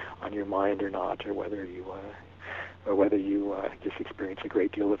on your mind or not, or whether you just experience a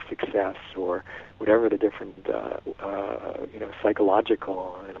great deal of success, or whatever the different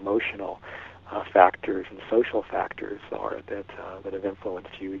psychological and emotional factors and social factors are that have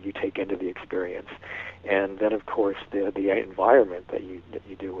influenced you take into the experience. And then, of course, the environment that you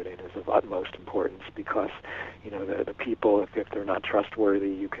do it in is of utmost importance, because the people, if they're not trustworthy,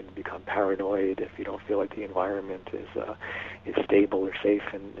 you can become paranoid. If you don't feel like the environment is stable or safe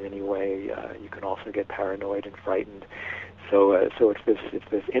in any way, you can also get paranoid and frightened. So it's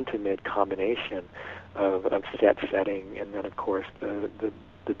this intimate combination of set, setting, and then, of course, the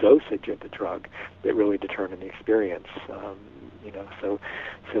dosage of the drug that really determine the experience.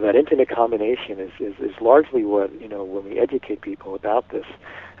 So that intimate combination is largely what, when we educate people about this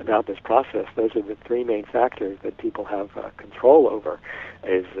process, those are the three main factors that people have control over,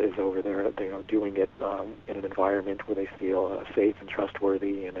 is over there, doing it in an environment where they feel safe and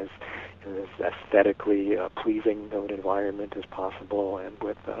trustworthy, and as aesthetically pleasing of an environment as possible, and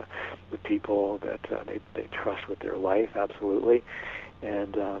with people that they trust with their life, absolutely.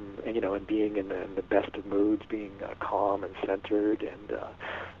 And being in the best of moods, being calm and centered,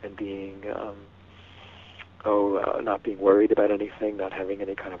 and being not being worried about anything, not having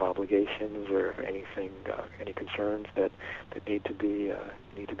any kind of obligations or anything, any concerns that need to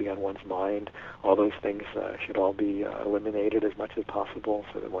be on one's mind. All those things should all be eliminated as much as possible,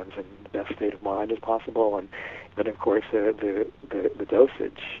 so that one's in the best state of mind as possible. And then, of course, the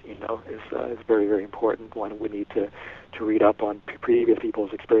dosage, is very, very important. One would need to read up on previous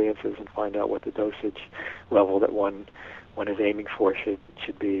people's experiences and find out what the dosage level that one is aiming for should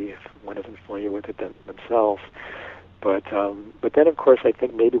be, if one isn't familiar with it themselves. But then, of course, I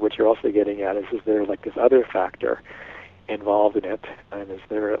think maybe what you're also getting at is there like this other factor involved in it, and is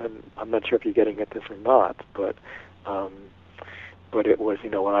there? And I'm not sure if you're getting at this or not, but it was,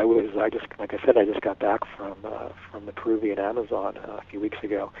 when I just got back from the Peruvian Amazon a few weeks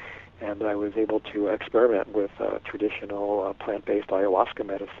ago, and I was able to experiment with traditional plant-based ayahuasca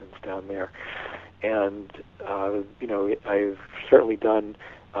medicines down there. And, I've certainly done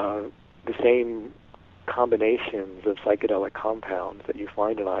the same combinations of psychedelic compounds that you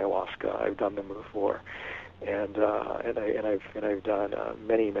find in ayahuasca. I've done them before. And I've done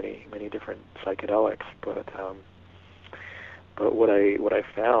many different psychedelics, but what I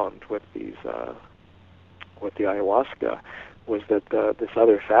found with these with the ayahuasca was that this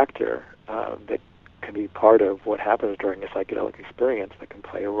other factor that can be part of what happens during a psychedelic experience that can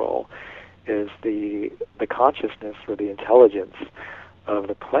play a role is the consciousness or the intelligence of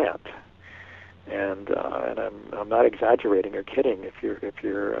the plant. And I'm not exaggerating or kidding if your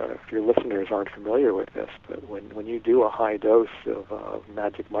listeners aren't familiar with this, but when you do a high dose of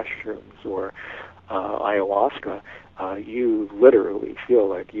magic mushrooms or ayahuasca, you literally feel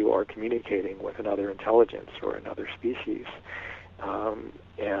like you are communicating with another intelligence or another species,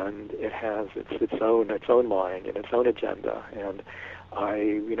 and it has its own mind and its own agenda. And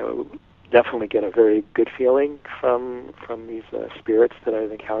I definitely get a very good feeling from these spirits that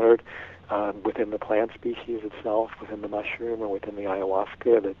I've encountered within the plant species itself, within the mushroom or within the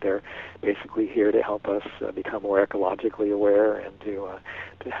ayahuasca, that they're basically here to help us become more ecologically aware and to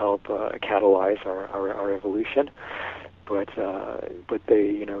help catalyze our evolution. But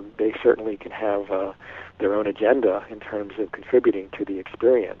they certainly can have their own agenda in terms of contributing to the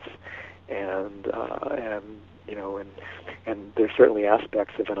experience, and there's certainly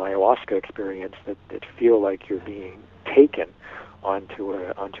aspects of an ayahuasca experience that feel like you're being taken onto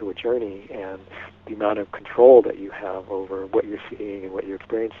a journey, and the amount of control that you have over what you're seeing and what you're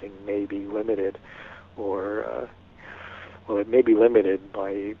experiencing may be limited, or it may be limited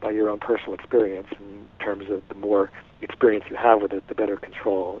by your own personal experience in terms of the more experience you have with it, the better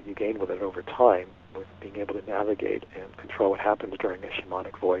control you gain with it over time, with being able to navigate and control what happens during a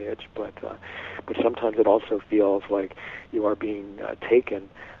shamanic voyage. But sometimes it also feels like you are being taken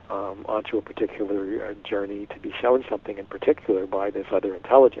onto a particular journey to be shown something in particular by this other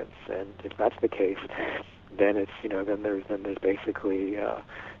intelligence. And if that's the case, then it's then there's basically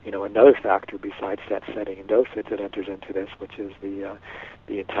another factor besides that setting and dosage that enters into this, which is the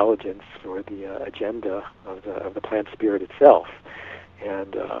intelligence or the agenda of the plant spirit itself,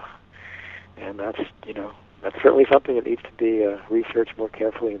 and that's certainly something that needs to be researched more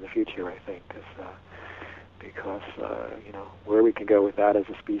carefully in the future, I think, because where we can go with that as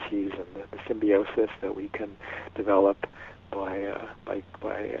a species and the symbiosis that we can develop by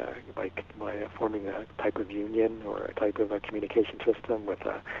forming a type of union or a type of a communication system with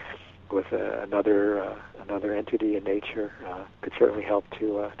another entity in nature could certainly help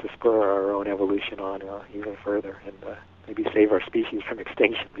to spur our own evolution on even further, and maybe save our species from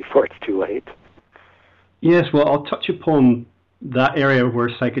extinction before it's too late. Yes, well, I'll touch upon that area where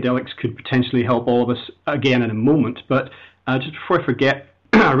psychedelics could potentially help all of us again in a moment. But just before I forget,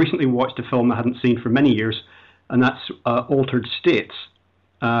 I recently watched a film I hadn't seen for many years, and that's Altered States,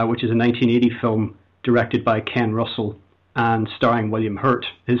 which is a 1980 film directed by Ken Russell and starring William Hurt,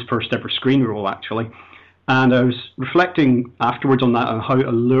 his first ever screen role, actually. And I was reflecting afterwards on that, on how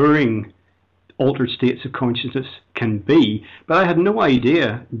alluring altered states of consciousness can be, but I had no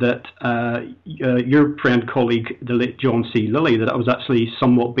idea that your friend, colleague, the late John C. Lilly, that it was actually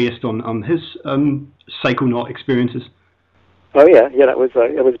somewhat based on his psychonaut experiences. Oh yeah, it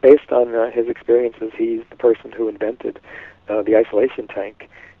was based on his experiences. He's the person who invented the isolation tank,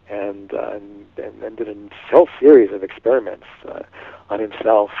 and did a whole series of experiments on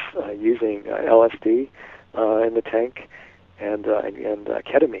himself using LSD in the tank and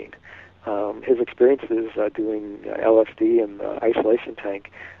ketamine. His experiences doing LSD in the isolation tank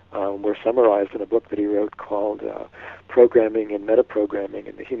were summarized in a book that he wrote called Programming and Metaprogramming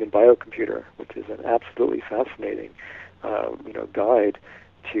in the Human Biocomputer, which is an absolutely fascinating guide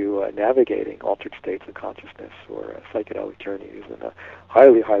to navigating altered states of consciousness or psychedelic journeys, and I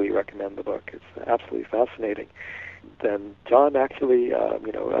highly, highly recommend the book. It's absolutely fascinating. Then John actually, a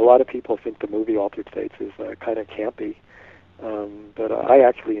lot of people think the movie Altered States is kind of campy, but I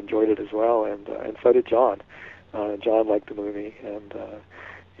actually enjoyed it as well, and so did John. John liked the movie, and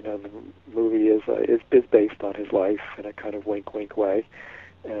the movie is based on his life in a kind of wink, wink way,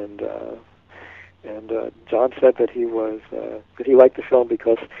 and John said that he liked the film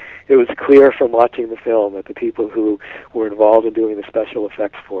because it was clear from watching the film that the people who were involved in doing the special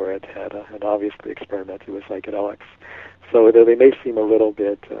effects for it had obviously experimented with psychedelics. So they may seem a little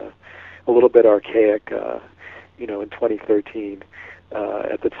bit archaic, in 2013.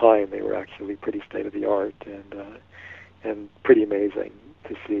 At the time, they were actually pretty state of the art and pretty amazing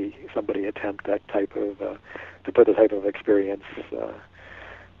to see somebody attempt that type of to put the type of experience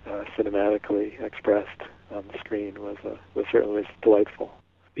cinematically expressed on the screen was certainly delightful.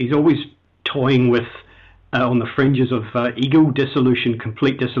 He's always toying with on the fringes of ego dissolution,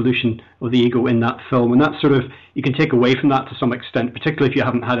 complete dissolution of the ego in that film, and that's sort of, you can take away from that to some extent, particularly if you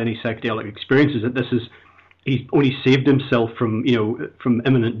haven't had any psychedelic experiences, that he's only saved himself from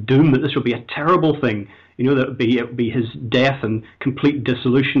imminent doom, that this would be a terrible thing, that it would be his death and complete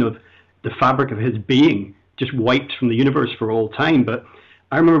dissolution of the fabric of his being just wiped from the universe for all time. But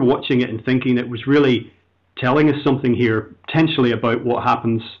I remember watching it and thinking it was really telling us something here, potentially about what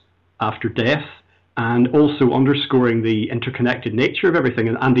happens after death, and also underscoring the interconnected nature of everything,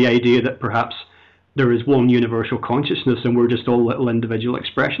 and the idea that perhaps there is one universal consciousness and we're just all little individual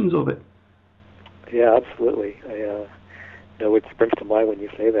expressions of it. Yeah, absolutely. What springs to mind when you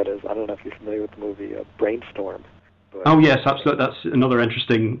say that is, I don't know if you're familiar with the movie Brainstorm. But, oh yes, absolutely. That's another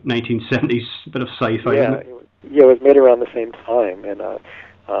interesting 1970s bit of sci-fi. Yeah, isn't it? It was made around the same time, and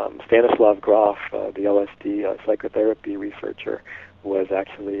Stanislav Grof, the LSD psychotherapy researcher, was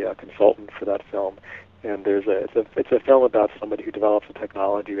actually a consultant for that film. And it's a film about somebody who develops a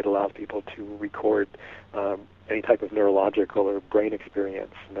technology that allows people to record any type of neurological or brain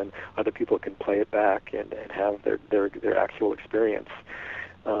experience, and then other people can play it back and have their actual experience.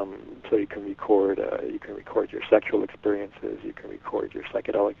 So you can record your sexual experiences, you can record your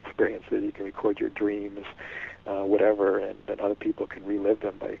psychedelic experiences, you can record your dreams, whatever, and then other people can relive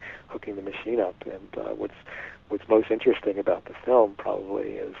them by hooking the machine up. And what's most interesting about the film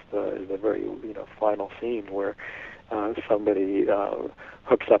probably is the very final scene where somebody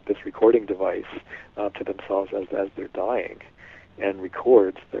hooks up this recording device to themselves as they're dying and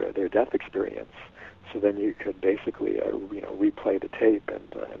records their death experience. So then you could basically replay the tape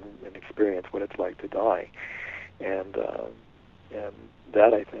and experience what it's like to die, and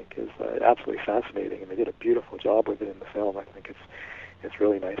that I think is absolutely fascinating, and they did a beautiful job with it in the film. I think it's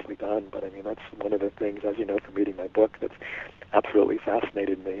really nicely done. But I mean, that's one of the things, as you know from reading my book, that's absolutely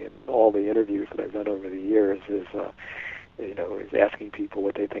fascinated me in all the interviews that I've done over the years is asking people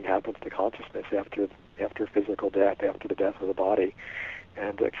what they think happens to consciousness after physical death, after the death of the body.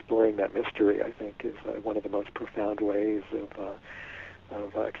 And exploring that mystery, I think, is one of the most profound ways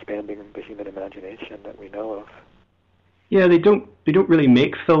of expanding the human imagination that we know of. Yeah, they don't really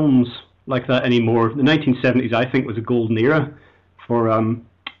make films like that anymore. The 1970s, I think, was a golden era for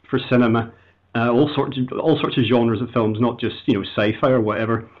cinema. All sorts of genres of films, not just sci-fi or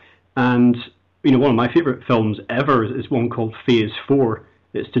whatever. And one of my favorite films ever is one called Phase 4.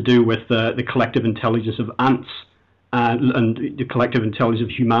 It's to do with the collective intelligence of ants. And the collective intelligence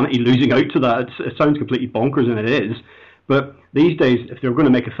of humanity losing out to that. It sounds completely bonkers, and it is. But these days, if they were going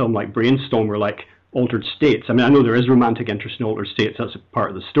to make a film like Brainstorm or like Altered States, I mean, I know there is romantic interest in Altered States, that's a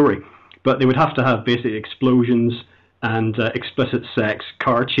part of the story, but they would have to have basically explosions and explicit sex,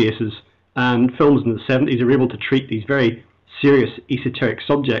 car chases, and films in the 70s are able to treat these very serious esoteric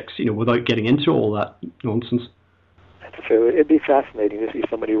subjects, without getting into all that nonsense. That's true. It'd be fascinating to see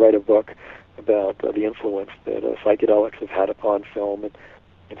somebody write a book about the influence that psychedelics have had upon film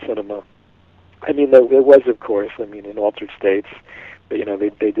and cinema. I mean, there was, of course, in Altered States, but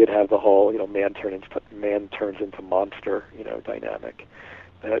they did have the whole man turns into monster dynamic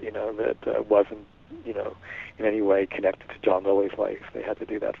that wasn't in any way connected to John Lilly's life. They had to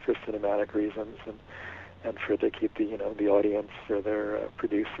do that for cinematic reasons and for to keep the the audience or their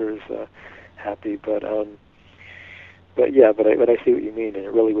producers happy. But I see what you mean, and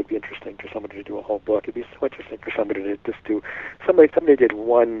it really would be interesting for somebody to do a whole book. It'd be so interesting for somebody to just do somebody did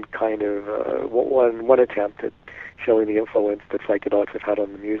one kind of one attempt at showing the influence that psychedelics have had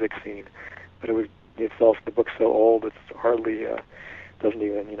on the music scene, but the book's so old it's hardly doesn't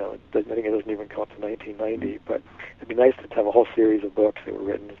even I think it doesn't even come up to 1990. But it'd be nice to have a whole series of books that were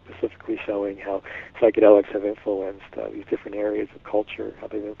written specifically showing how psychedelics have influenced these different areas of culture, how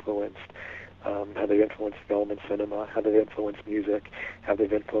they've influenced film and cinema, how they've influenced music, how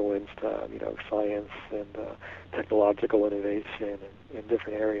they've influenced science and technological innovation in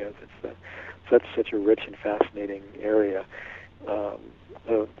different areas. It's such a rich and fascinating area of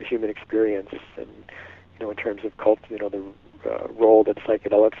the human experience, and in terms of culture, the role that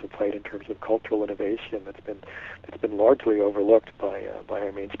psychedelics have played in terms of cultural innovation that's been largely overlooked by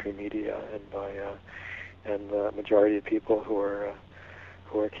our mainstream media and the majority of people who are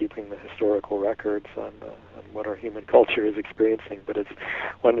keeping the historical records on what our human culture is experiencing. But it's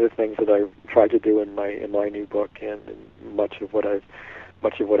one of the things that I've tried to do in my new book, and much of what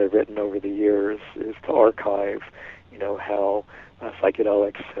I've written over the years is to archive, how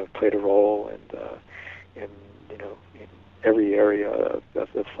psychedelics have played a role in every area of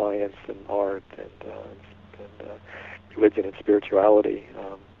science and art and religion and spirituality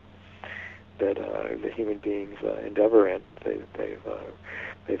that the human beings endeavor in.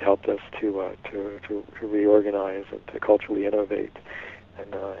 They've helped us to reorganize and to culturally innovate,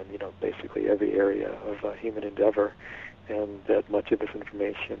 and basically every area of human endeavor, and that much of this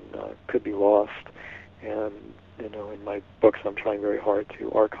information could be lost. And in my books, I'm trying very hard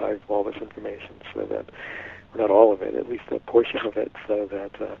to archive all this information so that not all of it, at least a portion of it, so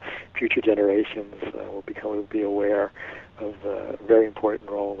that future generations will be aware of the very important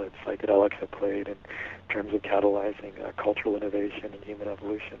role that psychedelics have played in terms of catalyzing cultural innovation and human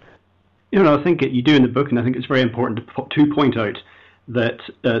evolution. I think you do in the book, and I think it's very important to point out that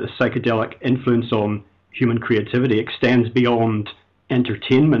the psychedelic influence on human creativity extends beyond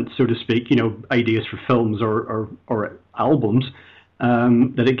entertainment, so to speak, ideas for films or albums,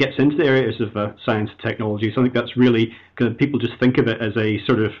 that it gets into the areas of science and technology. So I think that's really, because people just think of it as a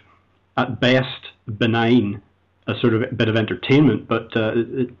sort of, at best, benign, a sort of bit of entertainment, but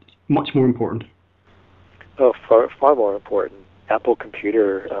it's much more important. Oh, far more important. Apple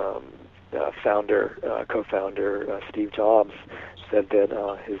Computer co-founder Steve Jobs said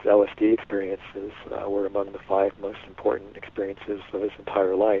that his LSD experiences were among the 5 most important experiences of his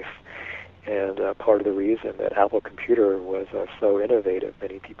entire life. And part of the reason that Apple Computer was so innovative,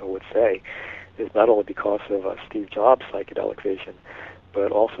 many people would say, is not only because of Steve Jobs' psychedelic vision,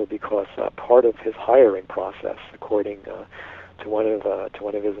 but also because part of his hiring process, according to one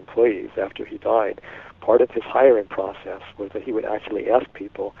of his employees after he died, part of his hiring process was that he would actually ask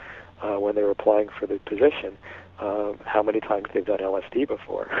people when they were applying for the position how many times they've done LSD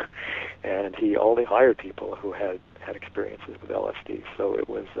before. And he only hired people who had experiences with LSD. So it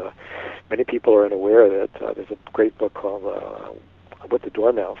was, many people are unaware that there's a great book called What the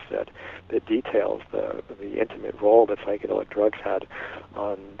Dormouse Said that details the intimate role that psychedelic drugs had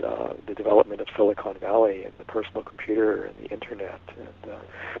on the development of Silicon Valley and the personal computer and the internet. And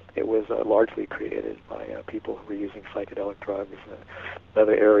it was largely created by people who were using psychedelic drugs.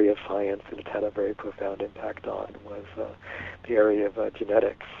 Another area of science that it had a very profound impact on was the area of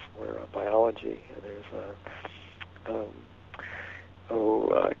genetics, or biology. And there's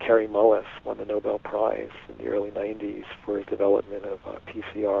Kary Mullis won the Nobel Prize in the early 90s for his development of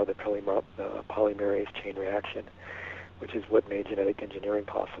PCR, the polymerase chain reaction, which is what made genetic engineering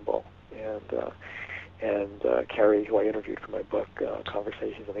possible. And Kary, who I interviewed for my book,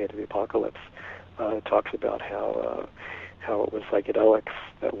 Conversations on the Edge of the Apocalypse, talks about how it was psychedelics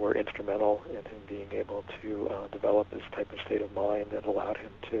that were instrumental in him being able to develop this type of state of mind that allowed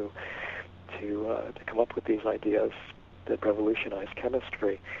him to come up with these ideas that revolutionized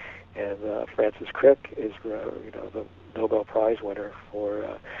chemistry. And Francis Crick is the Nobel Prize winner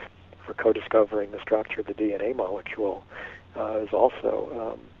for co-discovering the structure of the DNA molecule, is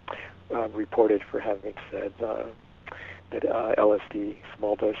also reported for having said that LSD,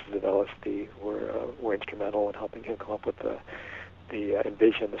 small doses of LSD, were instrumental in helping him come up with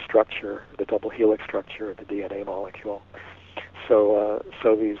envision the structure, the double helix structure of the DNA molecule. So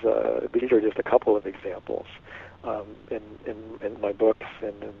these are just a couple of examples. In my books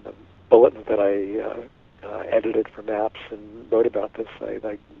and in the bulletins that I edited for MAPS and wrote about this,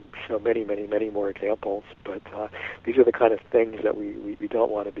 I show many more examples. But these are the kind of things that we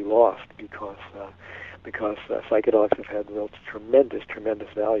don't want to be lost, because psychedelics have had real tremendous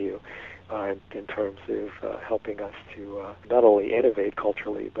value in terms of helping us to not only innovate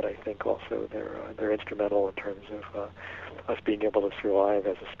culturally, but I think also they're instrumental in terms of us being able to survive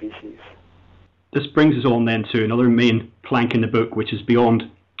as a species. This brings us on then to another main plank in the book, which is beyond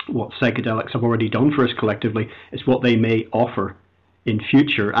what psychedelics have already done for us collectively. It's what they may offer in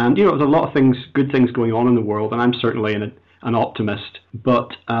future. And, there's a lot of good things going on in the world, and I'm certainly an optimist.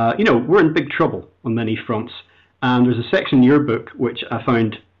 But, we're in big trouble on many fronts. And there's a section in your book which I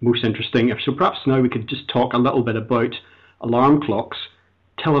found most interesting. So perhaps now we could just talk a little bit about alarm clocks,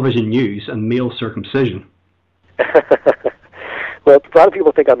 television news, and male circumcision. Well, a lot of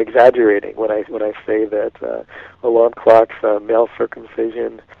people think I'm exaggerating when I say that alarm clocks, male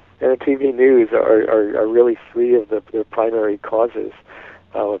circumcision, and TV news are really 3 of the primary causes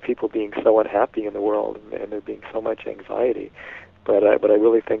of people being so unhappy in the world, and there being so much anxiety. But I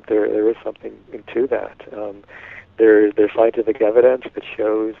really think there is something to that. There's scientific evidence that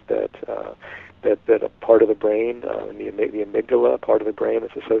shows that a part of the brain, the amygdala, part of the brain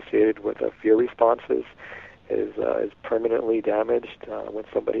that's associated with fear responses, is permanently damaged when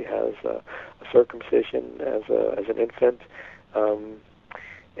somebody has a circumcision as an infant, and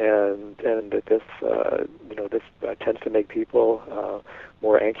that this tends to make people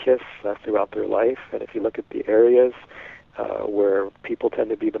more anxious throughout their life. And if you look at the areas where people tend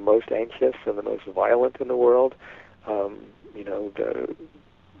to be the most anxious and the most violent in the world,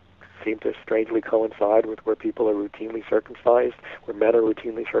 seem to strangely coincide with where people are routinely circumcised, where men are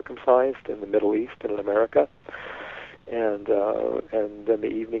routinely circumcised in the Middle East and in America. And then the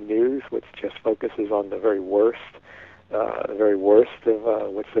evening news, which just focuses on the very worst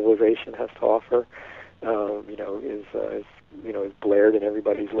of what civilization has to offer, is blared in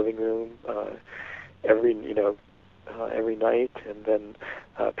everybody's living room. every night, and then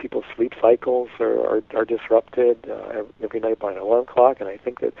people's sleep cycles are disrupted every night by an alarm clock. And I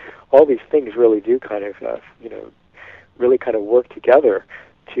think that all these things really do kind of really kind of work together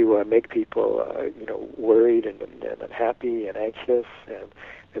to make people worried and unhappy and anxious, and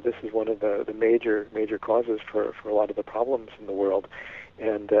that this is one of the major causes for a lot of the problems in the world.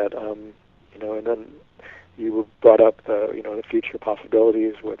 And that and then you brought up the future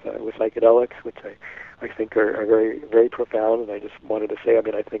possibilities with psychedelics, which I think are very, very profound. And I just wanted to say, I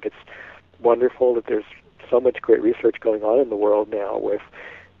mean, I think it's wonderful that there's so much great research going on in the world now with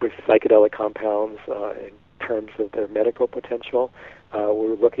psychedelic compounds in terms of their medical potential.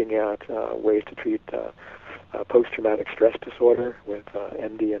 We're looking at ways to treat post-traumatic stress disorder with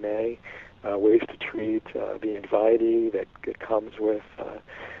MDMA, ways to treat the anxiety that comes with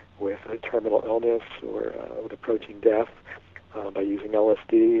a terminal illness or with approaching death by using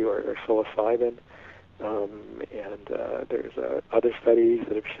LSD or psilocybin. And there's other studies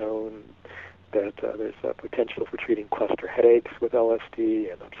that have shown that there's a potential for treating cluster headaches with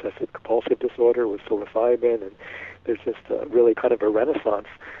LSD and obsessive-compulsive disorder with psilocybin. And there's just really kind of a renaissance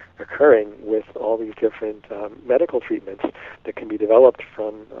occurring with all these different medical treatments that can be developed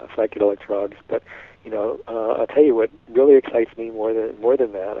from psychedelic drugs. But I'll tell you what really excites me more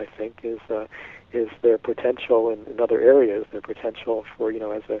than that, I think, is their potential in other areas. Their potential for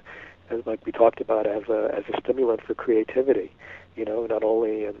as like we talked about, as a stimulant for creativity. Not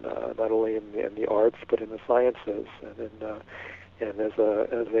only in the arts, but in the sciences, and as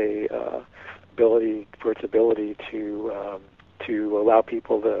a ability to allow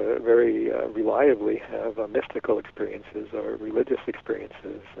people to very reliably have mystical experiences or religious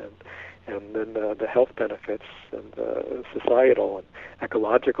experiences, and then the health benefits and the societal and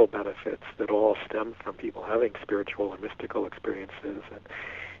ecological benefits that all stem from people having spiritual and mystical experiences,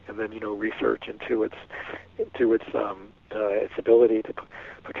 and then research into its ability to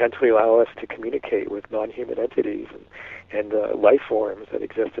potentially allow us to communicate with non-human entities and life forms that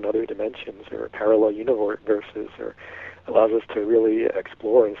exist in other dimensions or parallel universes, or allows us to really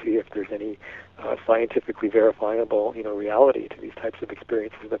explore and see if there's any scientifically verifiable reality to these types of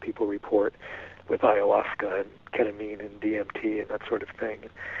experiences that people report with ayahuasca and ketamine and DMT and that sort of thing.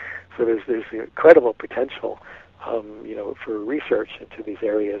 So there's incredible potential for research into these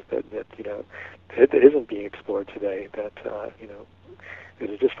areas that isn't being explored today, that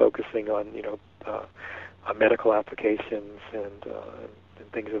is just focusing on on medical applications and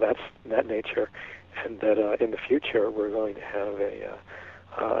things of that nature, and that in the future we're going to have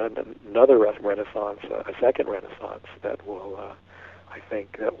another renaissance, a second renaissance that will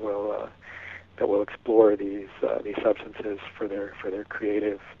explore these substances for their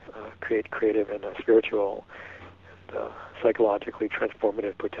creative and spiritual and psychologically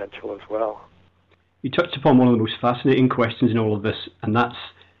transformative potential as well. You touched upon one of the most fascinating questions in all of this, and that's,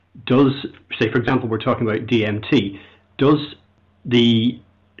 say for example, we're talking about DMT, do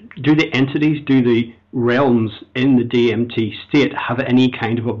the realms in the DMT state have any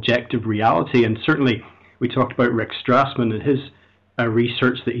kind of objective reality? And certainly we talked about Rick Strassman and his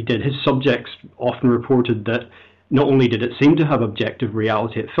research that he did. His subjects often reported that not only did it seem to have objective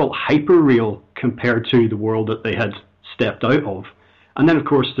reality, it felt hyper-real compared to the world that they had stepped out of. And then, of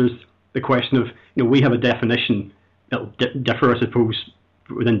course, there's the question of, we have a definition that will differ, I suppose,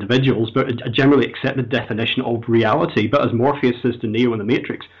 with individuals, but a generally accepted definition of reality. But as Morpheus says to Neo in The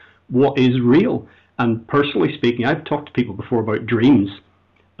Matrix, what is real? And personally speaking, I've talked to people before about dreams.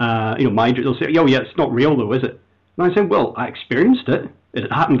 They'll say, "Oh, yeah, it's not real though, is it?" And I say, "Well, I experienced it.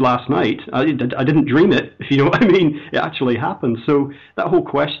 It happened last night. I didn't dream it, if you know what I mean. It actually happened." So that whole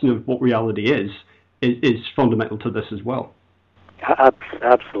question of what reality is fundamental to this as well.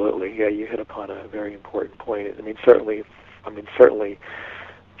 Absolutely. Yeah, you hit upon a very important point. Certainly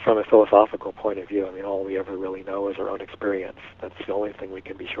from a philosophical point of view, all we ever really know is our own experience. That's the only thing we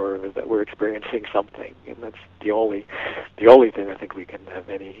can be sure of, is that we're experiencing something, and that's the only thing I think we can have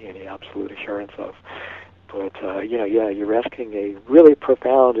any absolute assurance of. But you're asking a really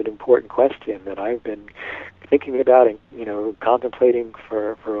profound and important question that I've been thinking about and contemplating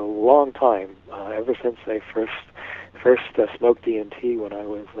for a long time, ever since I first smoked DMT when I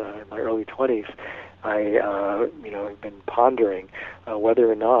was in my early 20s. I've been pondering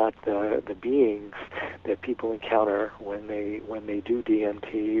whether or not the beings that people encounter when they do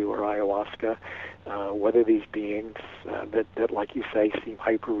DMT or ayahuasca, whether these beings that, like you say, seem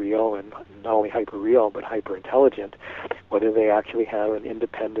hyper-real, and not only hyper-real but hyper-intelligent, whether they actually have an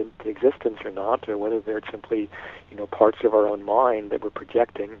independent existence or not, or whether they're simply parts of our own mind that we're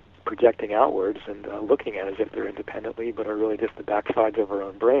projecting outwards and looking at as if they're independently, but are really just the backsides of our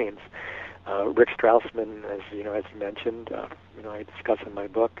own brains. Rick Strassman, as you mentioned, I discuss in my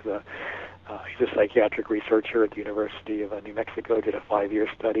book. He's a psychiatric researcher at the University of New Mexico. Did a 5-year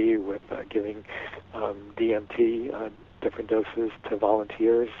study with giving DMT, different doses, to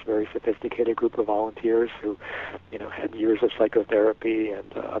volunteers. Very sophisticated group of volunteers who, had years of psychotherapy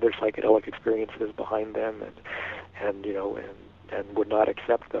and other psychedelic experiences behind them, and would not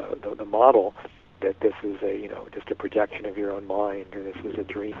accept the model that this is just a projection of your own mind, or this is a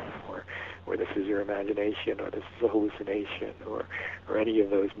dream, or this is your imagination, or this is a hallucination, or any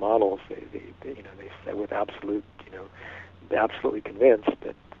of those models. They said with absolutely convinced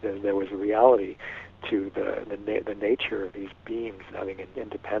that there was a reality to the nature of these beings having an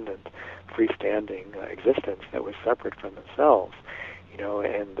independent, freestanding existence that was separate from themselves.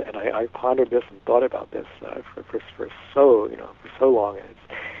 And I pondered this and thought about this for so long. And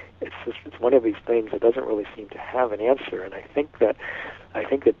it's one of these things that doesn't really seem to have an answer. And I think that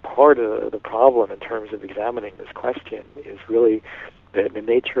part of the problem in terms of examining this question is really that the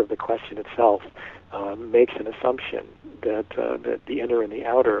nature of the question itself makes an assumption that the inner and the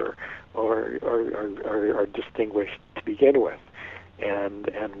outer are distinguished to begin with. And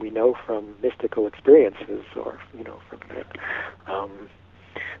we know from mystical experiences, or from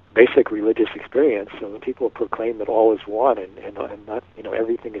basic religious experience, when people proclaim that all is one and not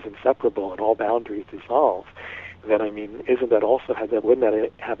everything is inseparable and all boundaries dissolve, then wouldn't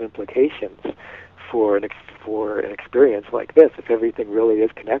that have implications for an experience like this? If everything really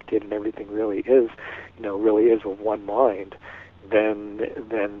is connected and everything really is of one mind, then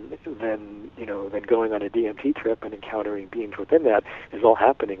going on a DMT trip and encountering beings within that is all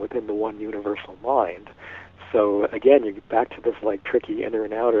happening within the one universal mind. So again, you get back to this tricky inner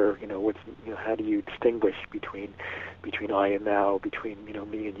and outer. How do you distinguish between I and thou, between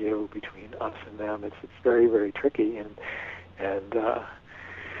me and you, between us and them? It's very, very tricky, and I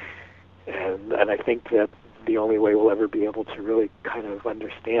think that the only way we'll ever be able to really kind of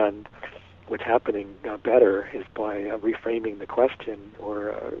understand what's happening better is by reframing the question,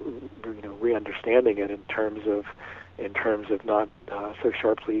 or re-understanding it in terms of not so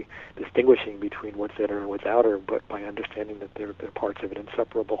sharply distinguishing between what's inner and what's outer, but by understanding that they're parts of an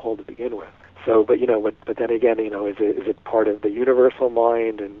inseparable whole to begin with. So, but then again, is it part of the universal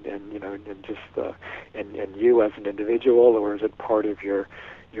mind, and you as an individual, or is it part of your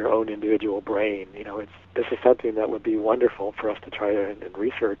own individual brain? This is something that would be wonderful for us to try and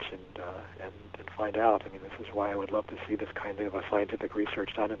research and find out. This is why I would love to see this kind of scientific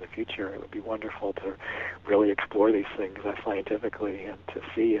research done in the future. It would be wonderful to really explore these things scientifically, and to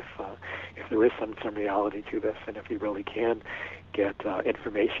see if there is some reality to this, and if we really can get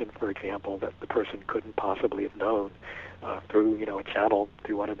information, for example, that the person couldn't possibly have known through a channel,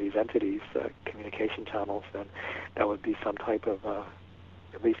 through one of these entities, communication channels. Then that would be some type of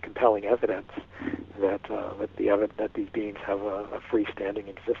at least compelling evidence that these beings have a freestanding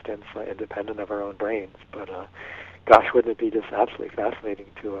existence independent of our own brains. But gosh, wouldn't it be just absolutely fascinating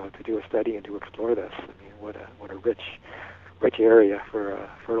to do a study and to explore this? What a rich area for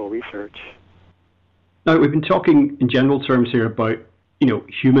fertile research. Now, we've been talking in general terms here about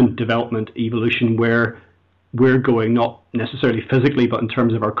human development, evolution, where we're going, not necessarily physically, but in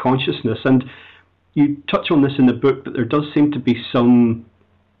terms of our consciousness. And you touch on this in the book, but there does seem to be some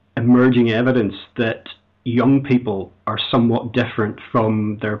emerging evidence that young people are somewhat different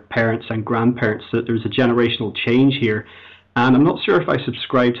from their parents and grandparents, that there's a generational change here. And I'm not sure if I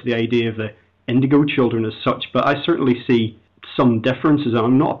subscribe to the idea of the indigo children as such, but I certainly see some differences. And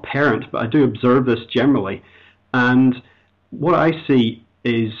I'm not a parent, but I do observe this generally. And what I see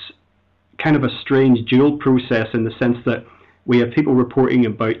is kind of a strange dual process, in the sense that we have people reporting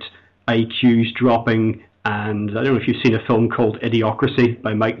about IQs dropping, and I don't know if you've seen a film called Idiocracy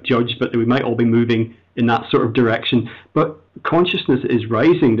by Mike Judge, but we might all be moving in that sort of direction. But consciousness is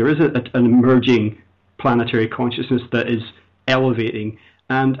rising. There is an emerging planetary consciousness that is elevating,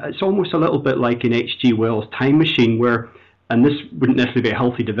 and it's almost a little bit like in H.G. Wells' Time Machine, where, and this wouldn't necessarily be a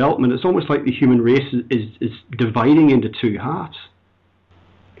healthy development, it's almost like the human race is dividing into two halves.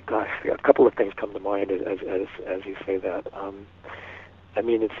 Gosh, a couple of things come to mind as you say that.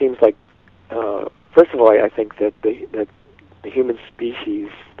 It seems like, first of all, I think that the human species,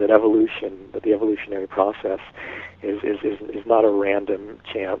 that the evolutionary process is not a random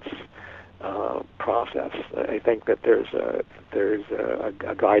chance process. I think that there's a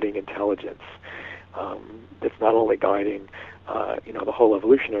guiding intelligence that's not only guiding the whole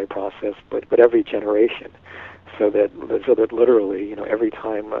evolutionary process, but every generation. So that literally, every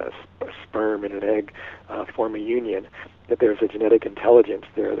time a sperm and an egg form a union, that there's a genetic intelligence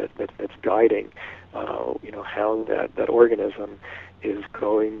there that's guiding how that organism is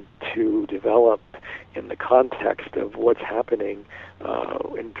going to develop in the context of what's happening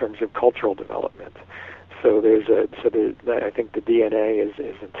in terms of cultural development. So I think the DNA is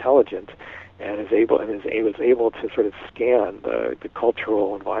intelligent and is able to sort of scan the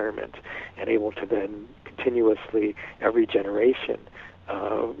cultural environment and able to then continuously every generation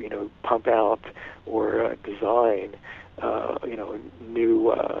pump out or design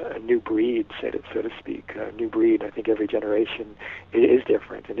new breed, so to speak. New breed. I think every generation is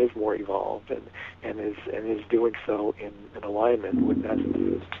different and is more evolved and is doing so in alignment with as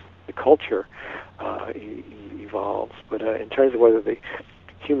the culture evolves. But in terms of whether the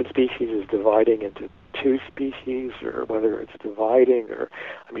human species is dividing into two species or whether it's dividing,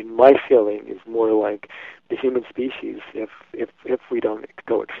 my feeling is more like the human species, if we don't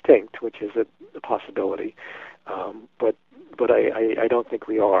go extinct, which is a possibility, but I don't think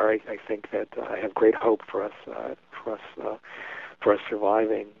we are. I think that I have great hope for us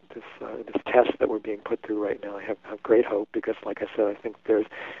surviving this test that we're being put through right now. I have great hope because, like I said, I think there's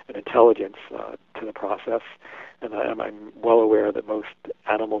an intelligence to the process, and I'm well aware that most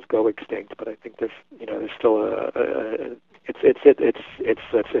animals go extinct. But I think there's still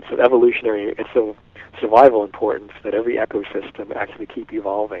it's an evolutionary, it's a survival importance that every ecosystem actually keep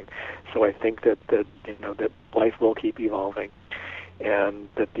evolving. So I think that life will keep evolving, and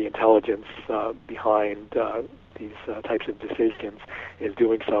that the intelligence behind these types of decisions is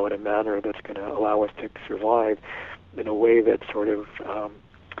doing so in a manner that's going to allow us to survive in a way that sort of,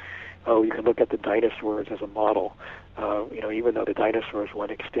 you can look at the dinosaurs as a model. Even though the dinosaurs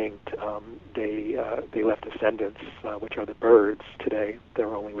went extinct, they left descendants, which are the birds today.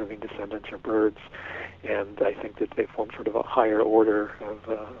 Their only living descendants are birds, and I think that they form sort of a higher order of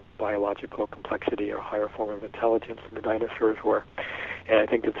biological complexity or higher form of intelligence than the dinosaurs were. And I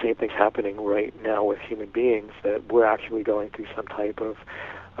think the same thing's happening right now with human beings, that we're actually going through some type of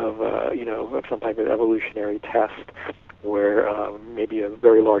evolutionary test where maybe a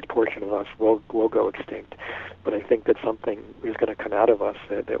very large portion of us will go extinct. But I think that something is going to come out of us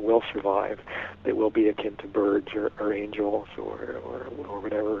that will survive, that will be akin to birds or angels or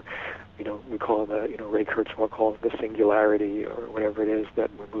whatever, we call Ray Kurzweil calls the singularity, or whatever it is that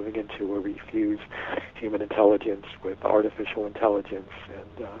we're moving into, where we fuse human intelligence with artificial intelligence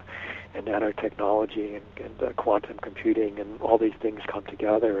and nanotechnology and quantum computing, and all these things come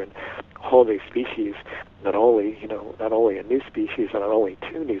together, and a whole new species, not only a new species, and not only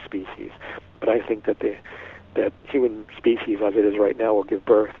two new species, but I think that that human species as it is right now will give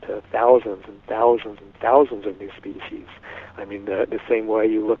birth to thousands and thousands and thousands of new species. I mean, the same way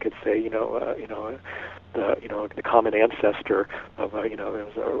you look at, say, the common ancestor of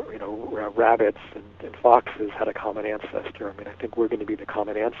rabbits and foxes had a common ancestor. I mean, I think we're going to be the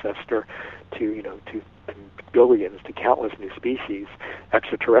common ancestor to billions, to countless new species,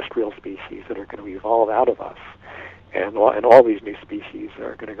 extraterrestrial species that are going to evolve out of us. And all these new species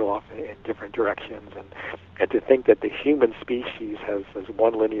are going to go off in different directions, and to think that the human species has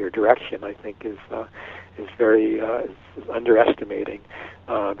one linear direction, I think is very is underestimating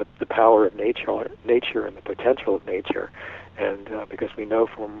the power of nature and the potential of nature. And because we know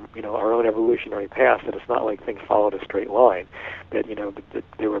from our own evolutionary past that it's not like things followed a straight line. That that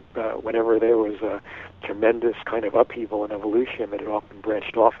there were whenever there was a tremendous kind of upheaval in evolution, that it often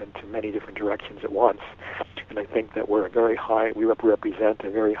branched off into many different directions at once. And I think that we represent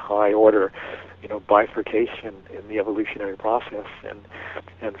a very high order, bifurcation in the evolutionary process,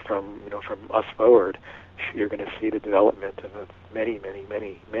 and from us forward, you're going to see the development of many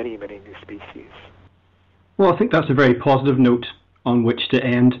new species. Well, I think that's a very positive note on which to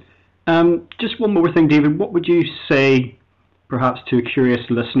end. Just one more thing, David. What would you say, perhaps, to a curious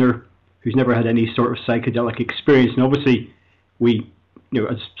listener who's never had any sort of psychedelic experience? And obviously, we,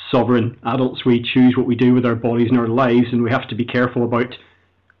 as sovereign adults, we choose what we do with our bodies and our lives, and we have to be careful about,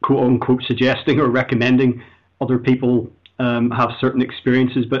 quote-unquote, suggesting or recommending other people have certain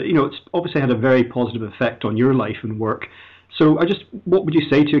experiences. But, it's obviously had a very positive effect on your life and work. So what would you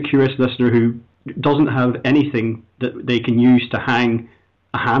say to a curious listener who doesn't have anything that they can use to hang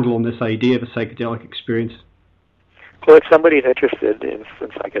a handle on this idea of a psychedelic experience? Well, if somebody's interested in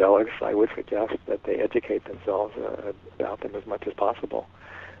psychedelics, I would suggest that they educate themselves about them as much as possible.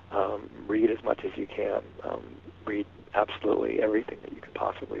 Read as much as you can. Read absolutely everything that you can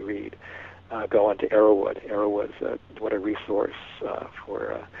possibly read. Go on to Arrowwood. Arrowwood's what a resource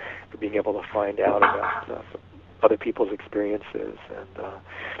for being able to find out about other people's experiences,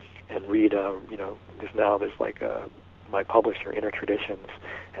 and read. There's like my publisher, Inner Traditions,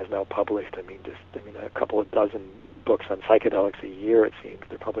 has now published. A couple of dozen books on psychedelics a year, it seems.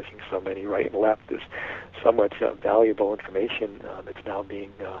 They're publishing so many right and left. There's so much valuable information that's now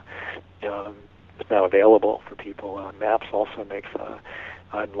being is now available for people. MAPS also makes a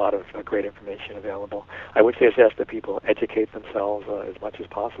lot of great information available. I would suggest that people educate themselves as much as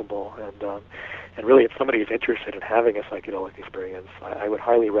possible, and really, if somebody is interested in having a psychedelic experience, I would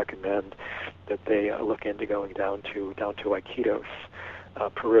highly recommend that they look into going down to Iquitos,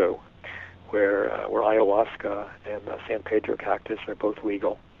 Peru, where ayahuasca and San Pedro cactus are both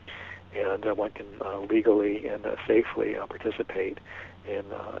legal, and one can legally and safely participate in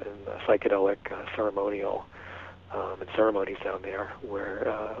psychedelic ceremonial and ceremonies down there, where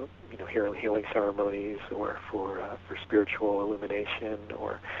healing ceremonies, or for spiritual illumination,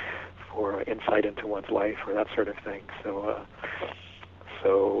 or for insight into one's life, or that sort of thing. So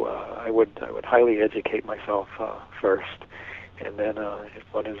I would highly educate myself first, and then if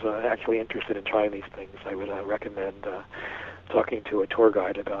one is actually interested in trying these things, I would recommend talking to a tour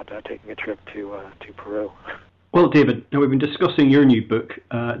guide about taking a trip to Peru. Well, David, now we've been discussing your new book,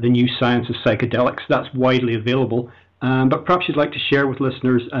 The New Science of Psychedelics. That's widely available, but perhaps you'd like to share with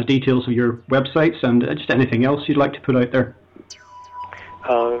listeners details of your websites and just anything else you'd like to put out there.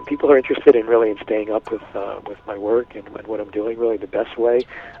 People are interested in staying up with my work and what I'm doing. Really, the best way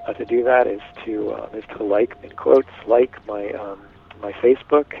to do that is to like, in quotes, like my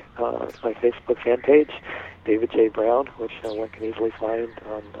Facebook fan page, David J. Brown, which one can easily find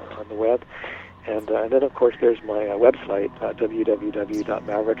on the web. And then, of course, there's my website,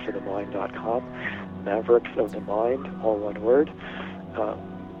 www.mavericksofthemind.com, Mavericks of the Mind, all one word.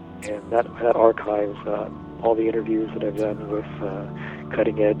 And that archives all the interviews that I've done with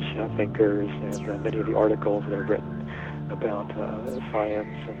cutting-edge thinkers, and many of the articles that I've written about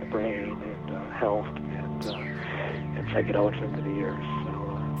science and the brain and health and psychedelics over the years.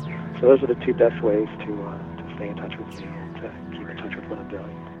 So those are the two best ways to stay in touch with me and to keep in touch with what I'm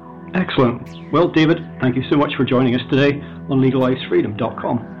doing. Excellent. Well, David, thank you so much for joining us today on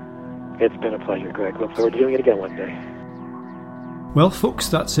LegalizeFreedom.com. It's been a pleasure, Greg. Look forward to doing it again one day. Well, folks,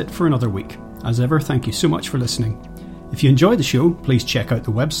 that's it for another week. As ever, thank you so much for listening. If you enjoyed the show, please check out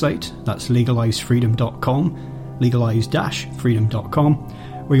the website. That's LegalizeFreedom.com, legalize-freedom.com,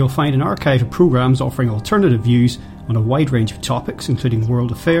 where you'll find an archive of programs offering alternative views on a wide range of topics, including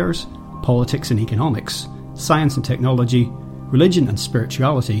world affairs, politics and economics, science and technology, religion and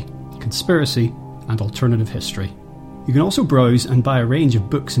spirituality, conspiracy, and alternative history. You can also browse and buy a range of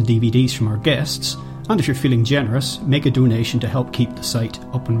books and DVDs from our guests, and if you're feeling generous, make a donation to help keep the site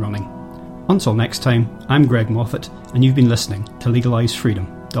up and running. Until next time, I'm Greg Moffat, and you've been listening to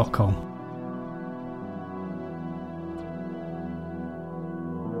LegalizeFreedom.com.